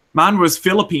mine was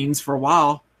Philippines for a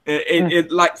while.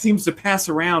 It like seems to pass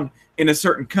around in a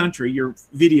certain country. Your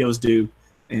videos do,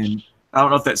 and I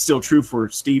don't know if that's still true for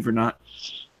Steve or not.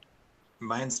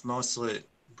 Mine's mostly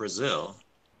Brazil.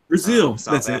 Brazil,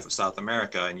 South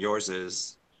America, and yours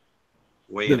is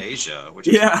way in Asia, which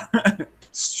is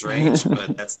strange,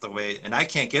 but that's the way. And I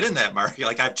can't get in that market.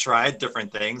 Like I've tried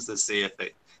different things to see if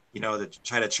they, you know, to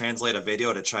try to translate a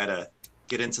video to try to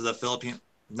get into the Philippines.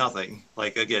 Nothing.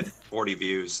 Like again, 40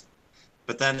 views.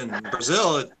 But then in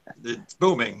Brazil, it's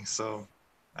booming. So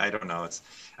I don't know.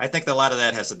 I think a lot of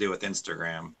that has to do with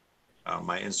Instagram.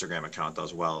 My Instagram account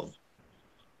does well.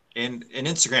 And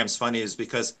Instagram's funny is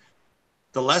because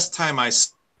the less time I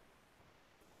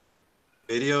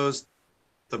videos,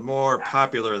 the more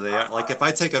popular they are. Like if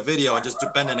I take a video and just do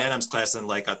Ben and Adam's class in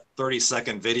like a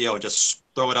 30-second video and just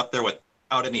throw it up there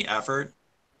without any effort,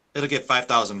 it'll get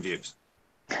 5,000 views.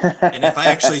 And if I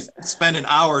actually spend an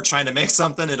hour trying to make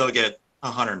something, it'll get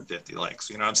 150 likes.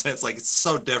 You know what I'm saying? It's like, it's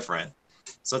so different.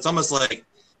 So it's almost like,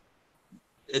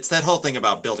 it's that whole thing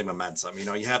about building momentum. You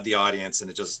know, you have the audience and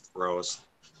it just grows.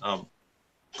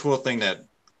 Cool thing that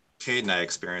Cade and I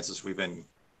experience is we've been,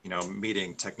 you know,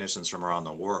 meeting technicians from around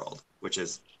the world, which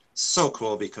is so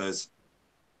cool because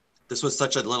this was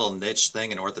such a little niche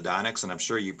thing in orthodontics. And I'm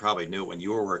sure you probably knew when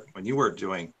you were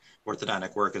doing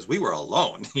orthodontic work, is we were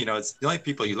alone. You know, it's the only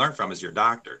people you learn from is your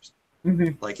doctors.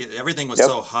 Like everything was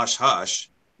so hush hush.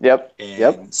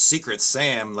 And Secret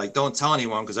Sam, like, don't tell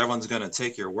anyone because everyone's going to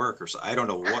take your work. Or so I don't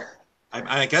know what.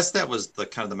 I guess that was the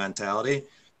kind of the mentality.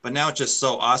 But now it's just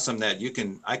so awesome that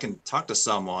I can talk to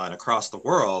someone across the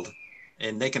world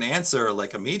and they can answer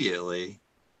like immediately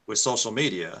with social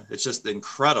media. It's just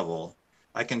incredible.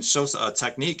 I can show a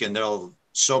technique and they'll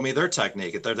show me their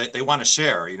technique. If they want to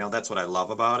share, you know, that's what I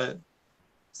love about it.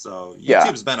 So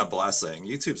YouTube's been a blessing.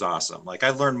 YouTube's awesome. Like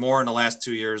I've learned more in the last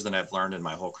 2 years than I've learned in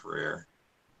my whole career.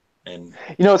 And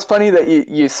you know, it's funny that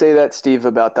you say that, Steve,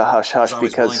 about the hush hush,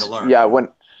 because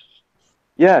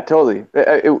totally.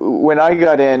 When I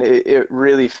got in, it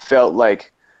really felt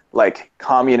like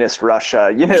communist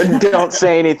Russia. You know, don't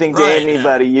say anything to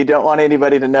anybody. You don't want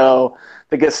anybody to know.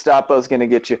 The Gestapo's going to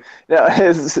get you.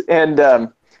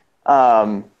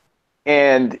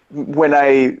 And when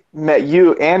I met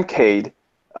you and Cade,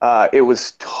 it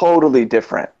was totally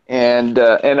different. And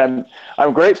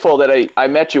I'm grateful that I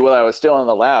met you while I was still in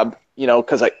the lab. You know,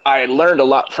 because I learned a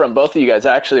lot from both of you guys.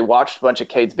 I actually watched a bunch of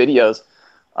Cade's videos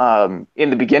in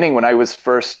the beginning when I was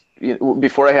first,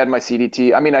 before I had my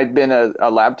CDT. I mean, I'd been a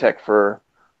lab tech for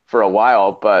a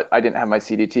while, but I didn't have my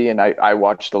CDT, and I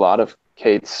watched a lot of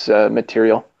Cade's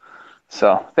material.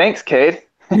 So thanks, Cade.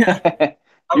 Yeah.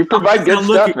 You provide good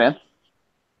stuff, man.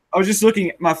 I was just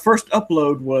looking. My first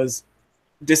upload was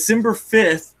December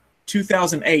 5th,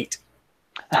 2008.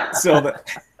 So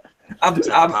I'm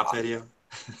pop video.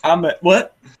 I'm at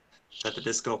what? Is that the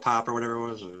disco pop or whatever it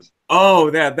was? Oh,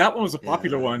 that one was a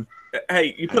popular one.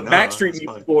 Hey, you put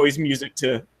Backstreet Boys music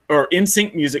to, or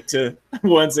NSYNC music to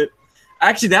ones that,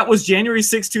 actually that was January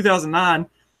 6, 2009.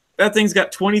 That thing's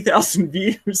got 20,000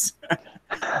 views.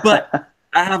 But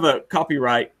I have a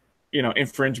copyright,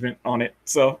 infringement on it.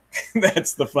 So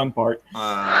that's the fun part.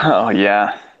 Oh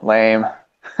yeah, lame.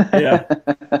 Yeah.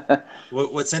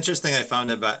 What's interesting I find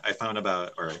out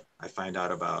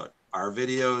about our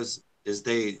videos is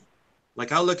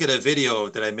I'll look at a video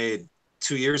that I made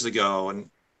 2 years ago and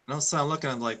I'm looking,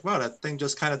 I'm like, wow, that thing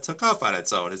just kind of took off on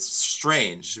its own. It's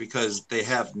strange because they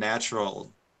have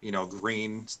natural,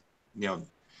 green,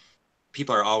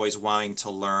 people are always wanting to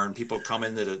learn. People come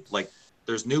into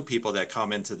there's new people that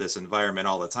come into this environment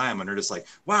all the time, and they're just like,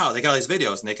 wow, they got all these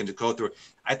videos, and they can just go through.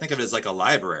 I think of it as like a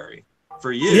library.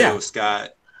 For you,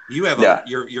 Scott, you have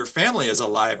your family is a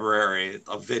library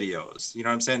of videos. You know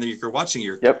what I'm saying? That you're watching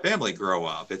your family grow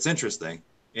up. It's interesting.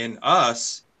 In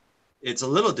us, it's a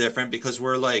little different because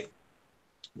we're like,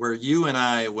 where you and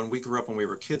I, when we grew up, when we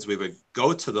were kids, we would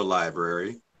go to the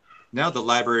library. Now the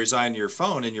library's on your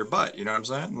phone in your butt. You know what I'm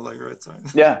saying? Like right there.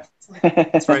 Yeah.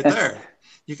 It's right there.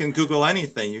 You can Google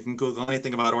anything. You can Google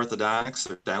anything about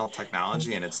orthodontics or dental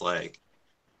technology, and it's like,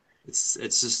 it's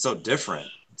just so different.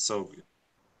 So,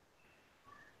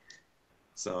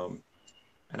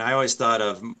 and I always thought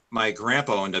of my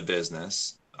grandpa owned a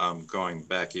business, going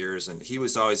back years, and he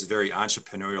was always a very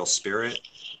entrepreneurial spirit,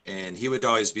 and he would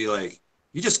always be like,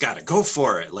 you just got to go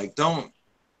for it. Like, don't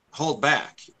hold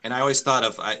back. And I always thought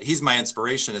of, he's my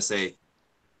inspiration to say,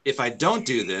 if I don't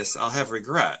do this, I'll have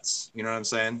regrets. You know what I'm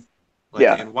saying?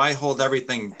 Like, and why hold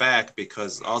everything back?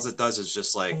 Because all it does is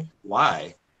just like,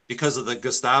 why? Because of the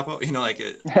Gestapo? You know, like,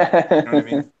 you know what I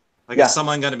mean? Like, is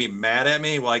someone going to be mad at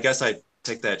me? Well, I guess I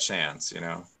take that chance, you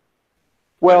know?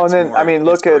 Well, and then, I mean,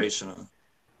 look at,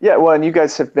 well, and you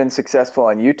guys have been successful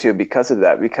on YouTube because of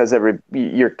that, because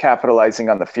you're capitalizing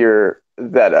on the fear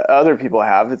that other people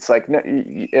have. It's like,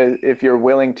 if you're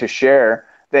willing to share,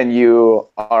 then you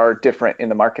are different in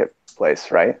the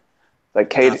marketplace, right? Like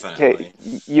Cade,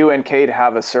 you and Cade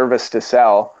have a service to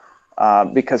sell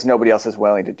because nobody else is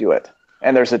willing to do it,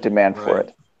 and there's a demand for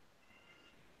it.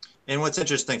 And what's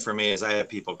interesting for me is I have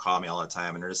people call me all the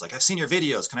time, and they're just like, "I've seen your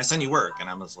videos. Can I send you work?" And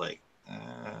I'm just like,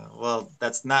 well,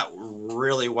 that's not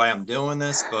really why I'm doing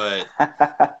this, but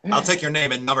I'll take your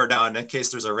name and number down in case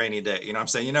there's a rainy day. You know what I'm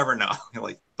saying? You never know.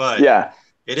 Like, but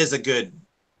it is a good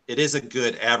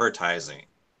advertising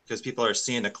because people are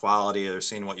seeing the quality, they're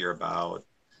seeing what you're about.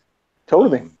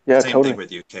 Totally. Same thing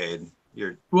with you, Cade.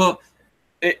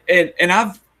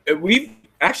 We've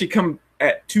actually come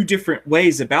at two different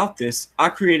ways about this. I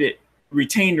created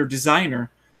Retainer Designer,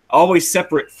 always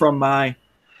separate from my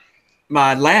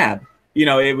lab. You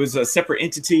know, it was a separate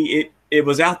entity. It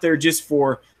was out there just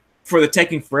for the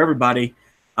taking for everybody.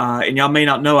 And y'all may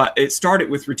not know, it started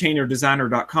with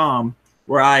retainerdesigner.com,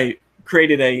 where I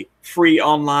created a free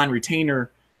online retainer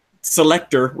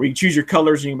selector where you choose your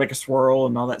colors and you can make a swirl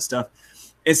and all that stuff.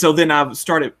 And so then I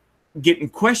started getting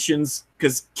questions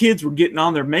because kids were getting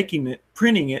on there, making it,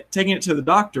 printing it, taking it to the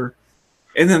doctor.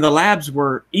 And then the labs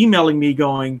were emailing me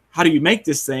going, how do you make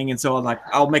this thing? And so I'm like,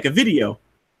 I'll make a video.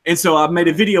 And so I made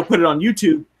a video, put it on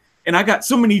YouTube, and I got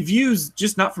so many views,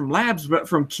 just not from labs, but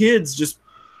from kids just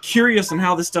curious on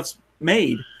how this stuff's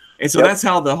made. And so that's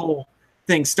how the whole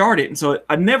thing started. And so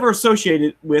I never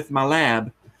associated with my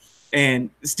lab. And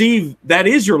Steve, that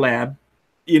is your lab.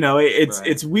 You know,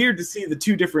 it's weird to see the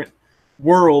two different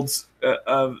worlds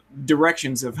of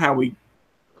directions of how we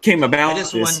came about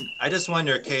this. I just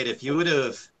wonder, Kate, if you would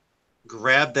have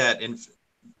grabbed that in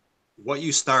what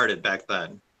you started back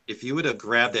then, if you would have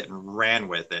grabbed it and ran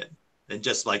with it and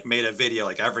just like made a video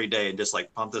like every day and just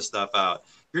like pump this stuff out,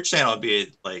 your channel would be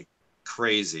like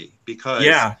crazy because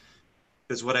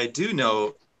what I do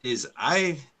know is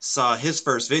I saw his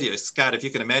first video. Scott, if you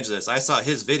can imagine this, I saw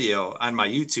his video on my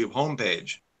YouTube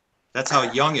homepage. That's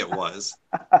how young it was.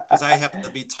 Because I happened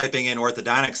to be typing in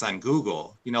orthodontics on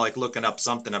Google, you know, like looking up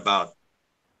something about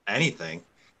anything.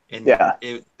 And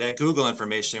that Google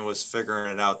information was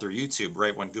figuring it out through YouTube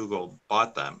right when Google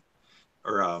bought them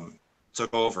or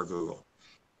took over Google.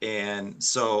 And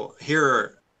so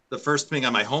here, the first thing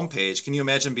on my homepage, can you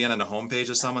imagine being on the homepage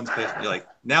of someone's page? You're like,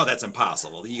 now that's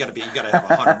impossible. You got to have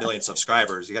 100 million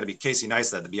subscribers. You got to be Casey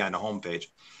Neistat to be on the homepage.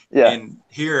 Yeah. And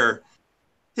here,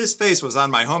 his face was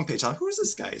on my homepage. I'm like, who's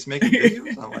this guy? He's making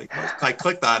videos. I'm like, I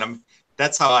clicked on him.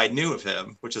 That's how I knew of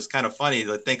him, which is kind of funny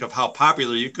to think of how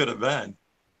popular you could have been.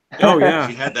 Oh yeah,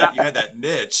 you had that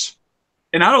niche.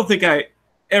 And I don't think I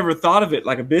ever thought of it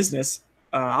like a business.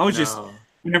 I was just,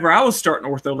 whenever I was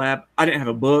starting Ortho Lab, I didn't have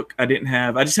a book. I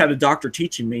just had a doctor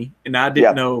teaching me, and I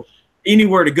didn't know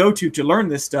anywhere to go to learn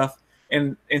this stuff.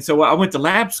 And so I went to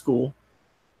lab school,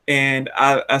 and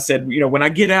I said, you know, when I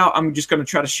get out, I'm just going to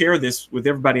try to share this with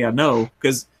everybody I know,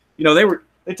 because you know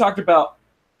they talked about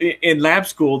in lab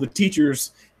school, the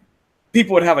teachers,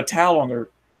 people would have a towel on their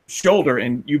shoulder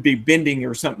and you'd be bending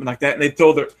or something like that, and they'd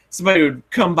somebody would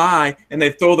come by and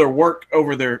they'd throw their work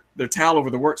over their towel over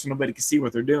the work so nobody could see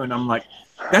what they're doing. I'm like,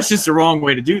 that's just the wrong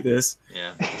way to do this.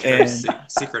 Yeah, and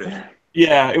secretive.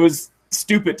 Yeah, it was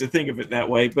stupid to think of it that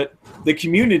way. But the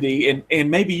community,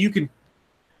 and maybe you can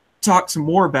talk some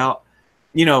more about,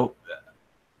 you know,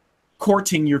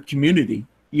 courting your community,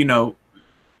 you know,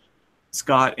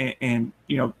 Scott, and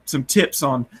you know, some tips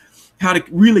on how to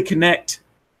really connect,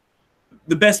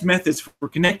 the best methods for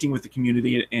connecting with the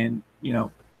community and, you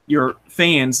know, your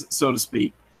fans, so to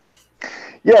speak.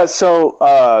 Yeah. So,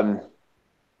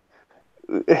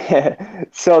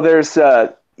 so there's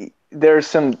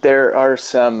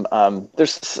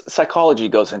psychology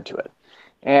goes into it,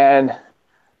 and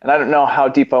I don't know how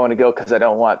deep I want to go because I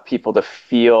don't want people to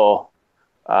feel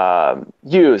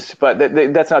used, but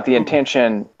that's not the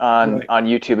intention Right. on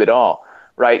YouTube at all,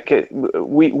 right?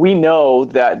 We know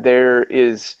that there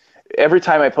is, every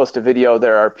time I post a video,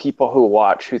 there are people who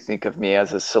watch who think of me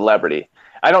as a celebrity.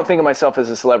 I don't think of myself as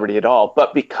a celebrity at all,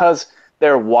 but because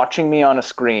they're watching me on a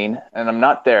screen and I'm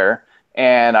not there,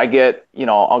 and I get, you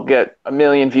know, I'll get 1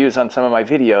 million views on some of my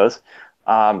videos,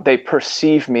 they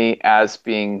perceive me as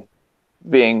being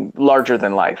larger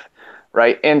than life,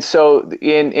 right? And so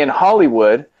in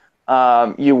Hollywood,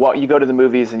 you go to the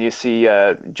movies and you see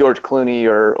George Clooney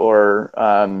or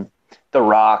The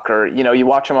Rock, or you know, you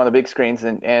watch them on the big screens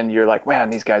and you're like,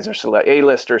 man, these guys are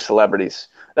A-lister celebrities.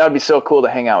 That would be so cool to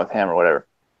hang out with him or whatever.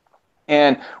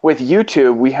 And with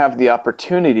YouTube, we have the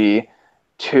opportunity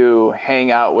to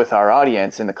hang out with our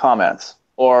audience in the comments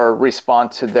or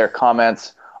respond to their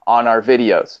comments on our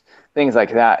videos, things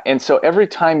like that. And so every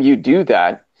time you do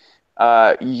that,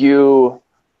 you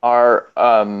are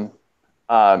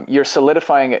you're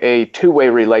solidifying a two-way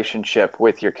relationship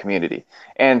with your community.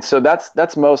 And so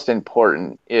that's most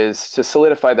important, is to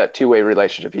solidify that two-way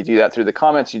relationship. You do that through the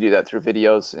comments, you do that through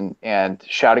videos and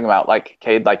shouting them out like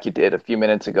Cade, like you did a few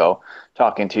minutes ago,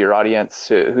 talking to your audience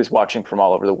who's watching from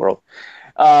all over the world.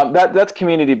 That's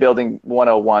community building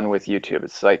 101 with YouTube.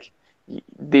 It's like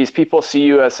these people see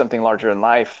you as something larger in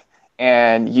life,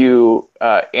 and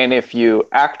if you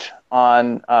act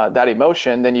on that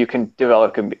emotion, then you can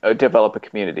develop a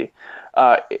community.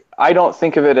 I don't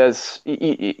think of it as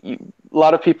a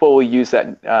lot of people will use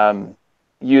that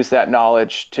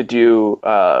knowledge to do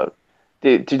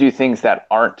things that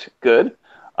aren't good,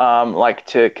 like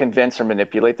to convince or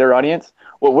manipulate their audience.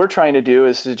 What we're trying to do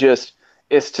is to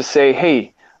say,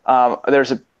 hey,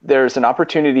 there's an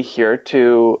opportunity here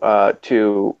to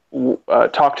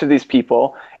talk to these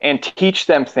people and teach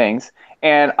them things,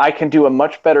 and I can do a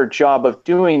much better job of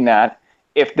doing that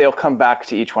if they'll come back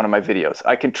to each one of my videos.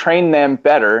 I can train them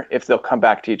better if they'll come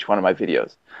back to each one of my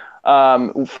videos.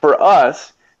 For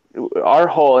us, our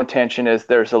whole intention is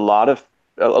there's a lot of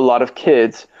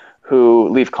kids who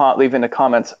leave in the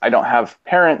comments, I don't have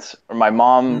parents, or my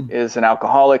mom is an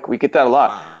alcoholic. We get that a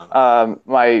lot.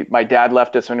 My dad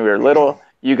left us when we were little.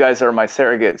 You guys are my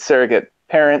surrogate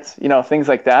parents, you know, things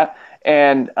like that.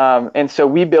 And so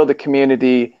we build a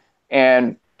community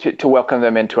and to welcome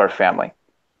them into our family.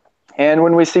 And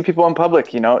when we see people in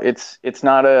public, you know, it's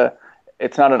not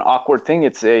an awkward thing.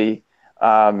 It's a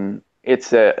hug,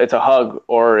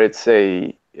 or it's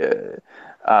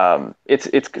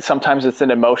sometimes it's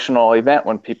an emotional event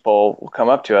when people will come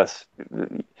up to us.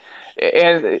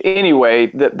 And anyway,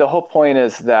 the whole point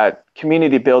is that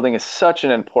community building is such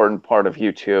an important part of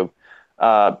YouTube,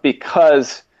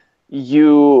 because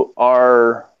you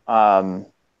are,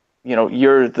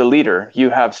 you're the leader. You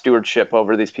have stewardship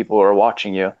over these people who are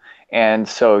watching you. And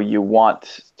so you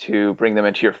want to bring them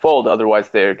into your fold.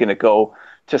 Otherwise, they're going to go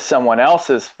to someone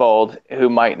else's fold who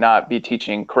might not be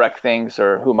teaching correct things,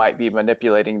 or who might be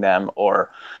manipulating them,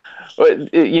 or,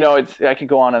 you know, I could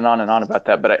go on and on about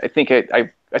that. But I think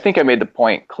I made the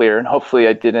point clear, and hopefully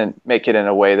I didn't make it in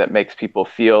a way that makes people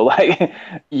feel like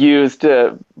used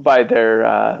by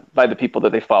the people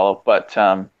that they follow. But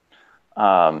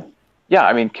yeah,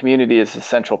 I mean, community is a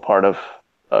central part of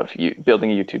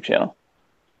building a YouTube channel.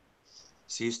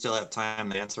 So you still have time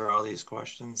to answer all these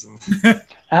questions? So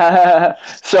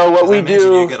what we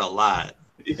do, you get a lot.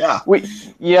 Yeah.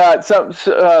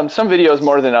 Some videos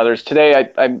more than others.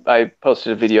 Today I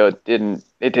posted a video. It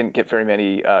didn't get very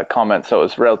many comments, so it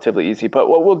was relatively easy. But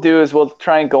what we'll do is we'll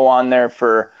try and go on there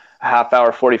for a half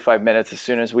hour, 45 minutes as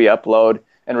soon as we upload,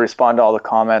 and respond to all the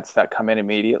comments that come in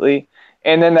immediately.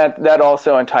 And then that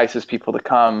also entices people to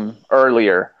come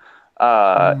earlier.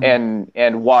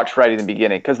 And watch right in the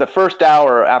beginning, because the first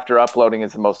hour after uploading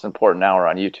is the most important hour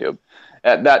on YouTube.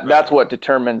 That's what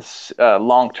determines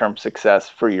long-term success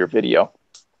for your video.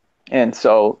 And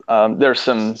so there's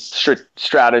some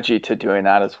strategy to doing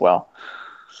that as well.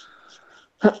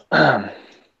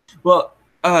 Well,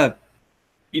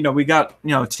 we got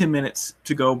 10 minutes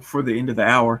to go before the end of the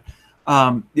hour.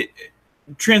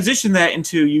 Transition that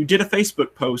into, you did a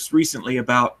Facebook post recently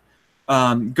about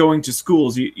going to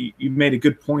schools. You made a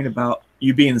good point about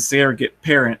you being the surrogate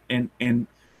parent and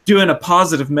doing a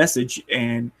positive message.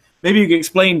 And maybe you can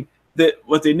explain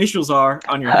what the initials are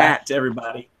on your hat to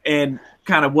everybody, and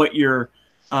kind of what your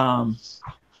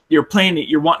you're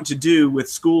wanting to do with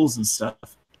schools and stuff.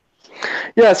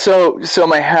 Yeah, so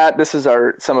my hat. This is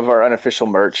some of our unofficial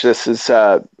merch. This is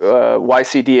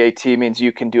YCDAT, means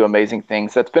you can do amazing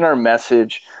things. That's been our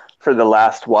message for the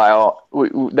last while,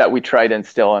 that we try to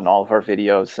instill in all of our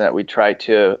videos, that we try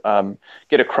to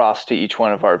get across to each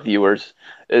one of our viewers,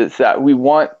 is that we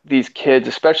want these kids,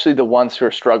 especially the ones who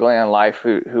are struggling in life,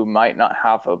 who might not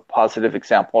have a positive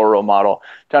example or role model,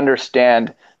 to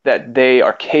understand that they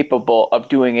are capable of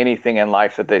doing anything in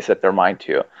life that they set their mind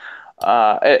to.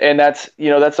 And that's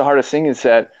the hardest thing, is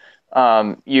that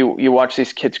you watch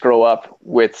these kids grow up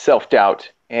with self-doubt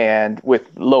and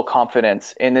with low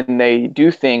confidence, and then they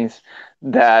do things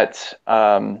that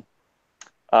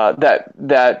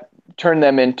that turn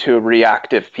them into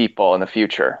reactive people in the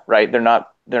future, right? They're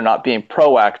not being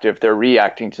proactive; they're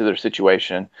reacting to their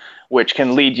situation, which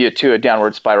can lead you to a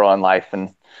downward spiral in life.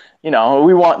 And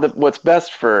we want what's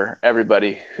best for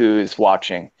everybody who's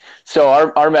watching. So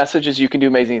our message is you can do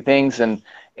amazing things, and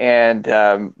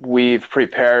we've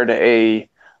prepared a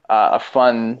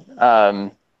fun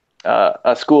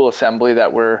a school assembly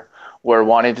that we're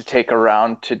wanting to take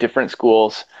around to different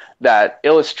schools, that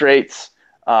illustrates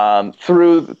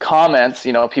through the comments.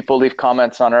 People leave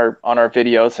comments on our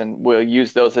videos, and we'll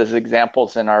use those as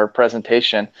examples in our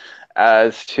presentation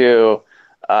as to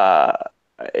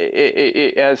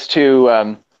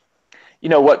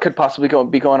what could possibly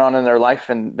be going on in their life,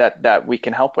 and that we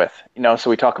can help with.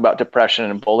 So we talk about depression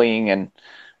and bullying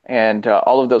and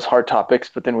all of those hard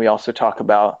topics, but then we also talk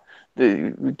about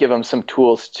give them some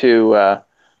tools to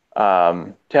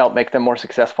help make them more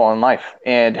successful in life,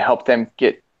 and help them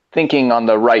get thinking on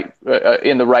the right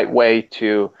in the right way,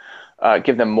 to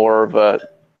give them more of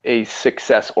a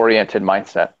success oriented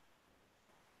mindset.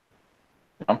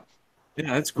 Yeah,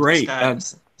 that's great.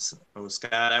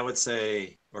 Scott, I would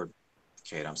say, or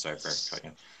Kate, I'm sorry for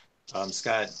cutting you.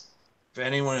 Scott, if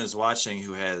anyone is watching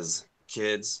who has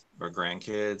kids or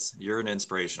grandkids, you're an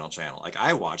inspirational channel. Like,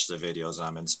 I watch the videos and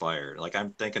I'm inspired. Like, I'm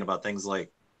thinking about things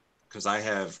like, because I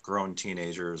have grown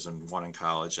teenagers and one in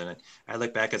college, and I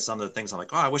look back at some of the things, I'm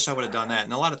like, oh, I wish I would have done that.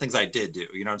 And a lot of things I did do,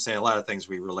 you know what I'm saying? A lot of things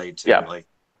we relate to, like,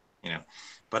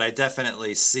 but I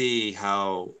definitely see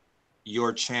how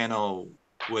your channel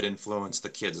would influence the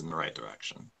kids in the right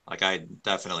direction. Like, I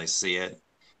definitely see it,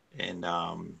 and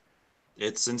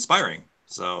it's inspiring.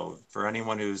 So for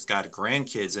anyone who's got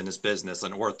grandkids in this business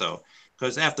and ortho,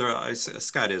 because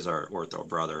Scott is our ortho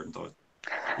brother,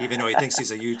 even though he thinks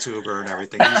he's a YouTuber and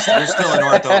everything, you're still an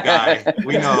ortho guy.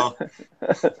 We know.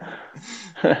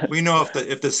 We know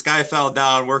if the sky fell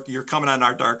down, you're coming on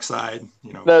our dark side.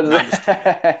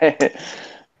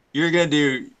 You're gonna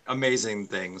do amazing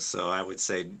things. So I would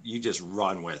say you just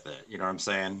run with it. You know what I'm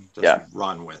saying? Just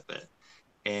run with it.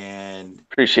 And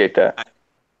appreciate that.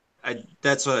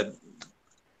 That's what,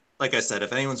 like I said,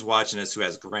 if anyone's watching this who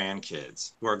has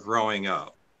grandkids who are growing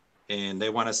up and they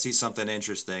want to see something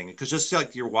interesting, because just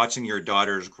like you're watching your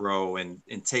daughters grow and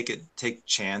take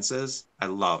chances, I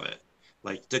love it.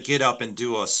 Like, to get up and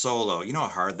do a solo, you know how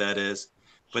hard that is?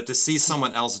 But to see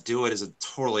someone else do it is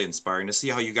totally inspiring. To see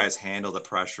how you guys handle the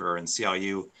pressure, and see how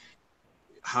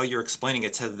you're explaining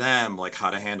it to them, like how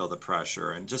to handle the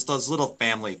pressure, and just those little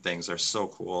family things are so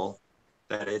cool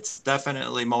that it's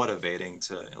definitely motivating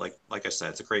to, like I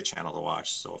said, it's a great channel to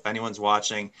watch. So if anyone's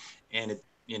watching and it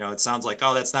sounds like,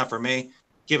 oh, that's not for me,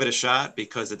 give it a shot,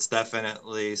 because it's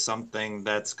definitely something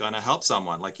that's going to help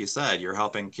someone. Like you said, you're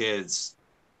helping kids.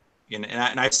 And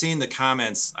I've seen the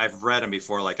comments, I've read them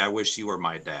before, like, I wish you were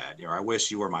my dad, I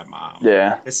wish you were my mom.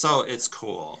 Yeah. It's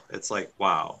cool. It's like,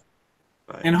 wow.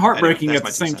 But and heartbreaking at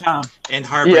the same time. And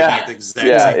heartbreaking at the exact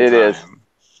same time. Yeah, it is.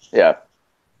 Yeah.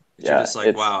 You're just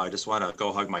like, wow, I just want to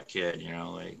go hug my kid,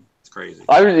 like, it's crazy.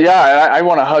 I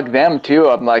want to hug them too.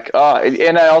 I'm like, oh,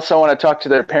 and I also want to talk to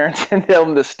their parents and tell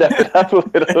them to step it up a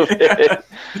little bit.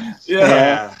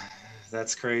 Yeah,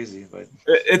 that's crazy. But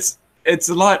it's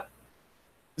a lot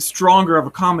stronger of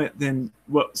a comment than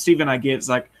what Steve and I get. It's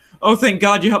like, oh, thank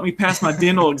God you helped me pass my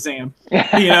dental exam.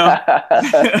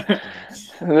 They're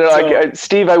like,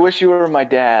 Steve, I wish you were my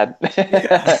dad.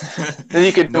 Then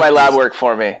you could do my lab work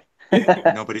for me.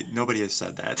 Nobody has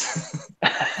said that.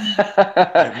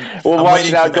 Well,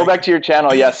 watch now. Go back to your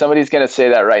channel. Yeah, somebody's going to say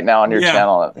that right now on your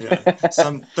channel.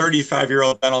 Some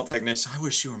 35-year-old dental technician. I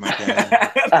wish you were my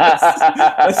dad.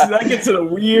 that gets in a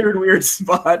weird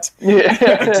spot.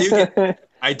 Yeah.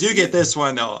 I do get this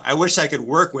one though. I wish I could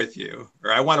work with you,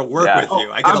 or I want to work with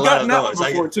you. I get I've a lot of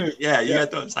those. Too. Yeah, you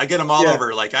got those. I get them all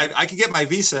over. Like, I can get my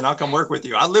visa and I'll come work with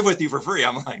you. I'll live with you for free.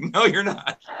 I'm like, no, you're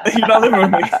not. You're not living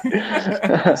with me.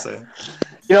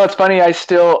 You know, it's funny.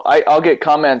 I'll get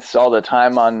comments all the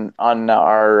time on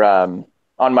our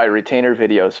on my retainer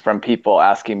videos from people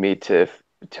asking me to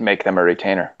make them a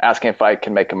retainer, asking if I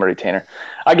can make them a retainer.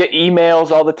 I get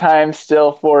emails all the time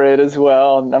still for it as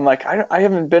well, and I'm like, I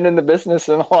haven't been in the business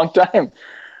in a long time.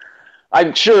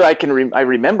 I'm sure I can. I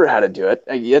remember how to do it.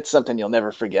 It's something you'll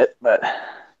never forget, but.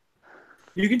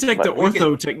 You can take the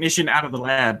ortho technician out of the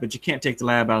lab, but you can't take the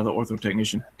lab out of the ortho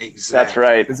technician. Exactly. That's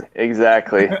right.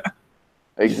 Exactly.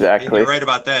 Exactly. You're right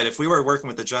about that. If we were working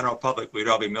with the general public, we'd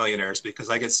all be millionaires because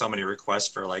I get so many requests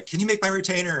for like, can you make my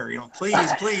retainer? You know,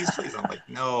 please, please, please. I'm like,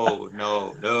 no,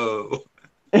 no, no.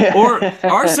 Or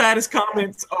our saddest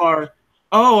comments are,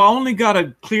 oh, I only got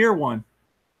a clear one.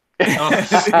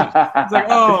 It's like,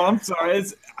 oh, I'm sorry.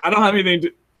 I don't have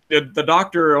anything the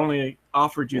doctor only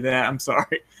offered you that. I'm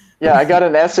sorry. Yeah, I got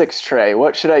an Essex tray.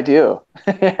 What should I do?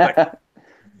 Yeah.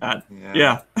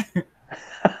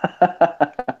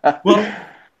 Well,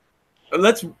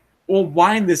 we'll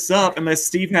wind this up unless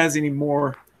Steve has any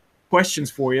more questions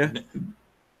for you.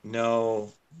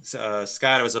 No,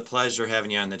 Scott, it was a pleasure having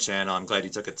you on the channel. I'm glad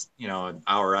you took an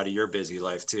hour out of your busy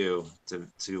life too to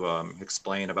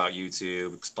explain about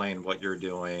YouTube, explain what you're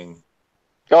doing.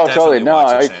 Oh, totally.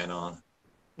 No, channel.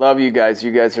 Love you guys.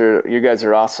 You guys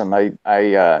are awesome.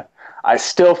 I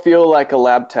still feel like a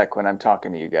lab tech when I'm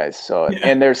talking to you guys. So,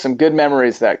 and there's some good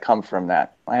memories that come from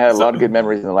that. I had a lot of good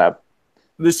memories in the lab.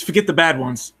 Just forget the bad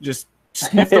ones. Just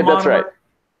sniff the monitor. That's right.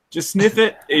 Just sniff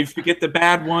it. If you forget the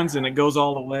bad ones, and it goes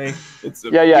all the way.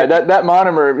 That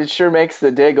monitor, it sure makes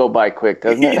the day go by quick,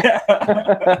 doesn't it?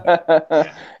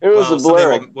 Yeah. It was a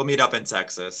blur. We'll meet up in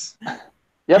Texas.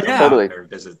 Yep, totally.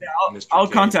 I'll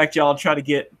contact y'all. Try to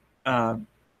get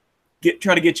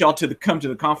y'all to come to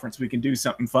the conference. We can do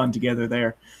something fun together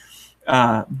there.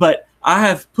 But I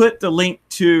have put the link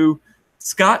to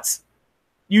Scott's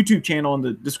YouTube channel in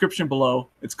the description below.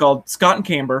 It's called Scott and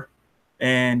Camber,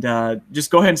 and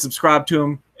just go ahead and subscribe to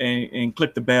him and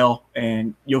click the bell,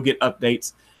 and you'll get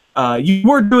updates. You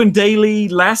were doing daily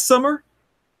last summer,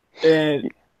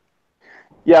 and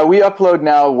yeah, we upload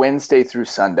now Wednesday through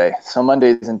Sunday. So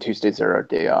Mondays and Tuesdays are our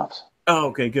day offs. Oh,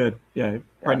 okay, good. Yeah,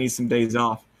 probably need some days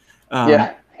off.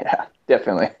 Yeah,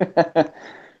 definitely.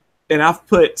 And I've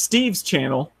put Steve's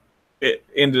channel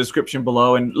in the description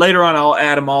below, and later on I'll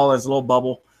add them all as a little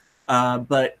bubble.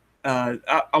 But I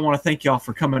want to thank y'all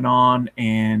for coming on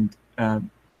and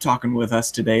talking with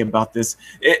us today about this.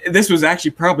 This was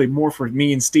actually probably more for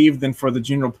me and Steve than for the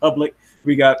general public.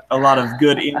 We got a lot of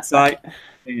good insight,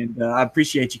 and I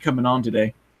appreciate you coming on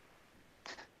today.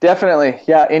 Definitely.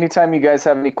 Yeah, anytime you guys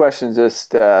have any questions,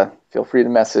 just feel free to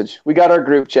message. We got our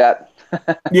group chat.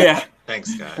 Yeah.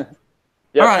 Thanks, Scott.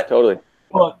 Yeah, all right. Totally.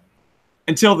 Well,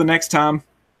 until the next time,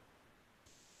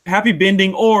 happy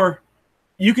bending, or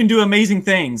you can do amazing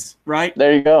things, right?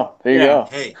 There you go. There you go.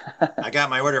 Hey, I got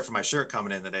my order for my shirt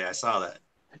coming in today. I saw that.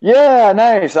 Yeah,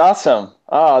 nice. Awesome.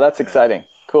 Oh, that's exciting.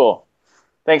 Cool.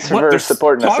 Thanks for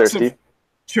supporting us there, Steve.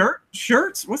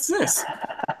 Shirts? What's this?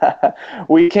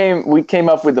 we came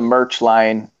up with the merch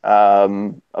line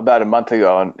about a month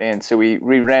ago, and so we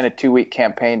ran a 2-week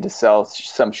campaign to sell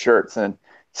some shirts, and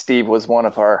Steve was one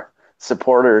of our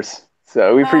supporters.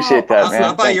 So we appreciate that, man.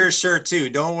 I'll buy your shirt too.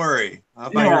 Don't worry.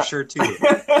 I'll buy your shirt too.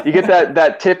 You get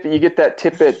that tip. You get that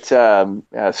Tippet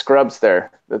scrubs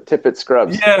there. The Tippet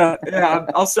scrubs. Yeah.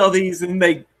 I'll sell these, and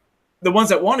the ones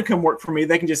that want to come work for me,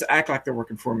 they can just act like they're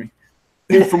working for me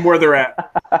from where they're at.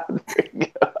 There you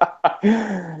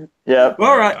go. Yeah.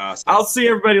 All right. Awesome. I'll see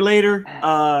everybody later.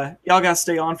 Y'all got to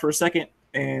stay on for a second,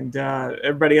 and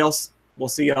everybody else, we'll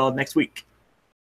see y'all next week.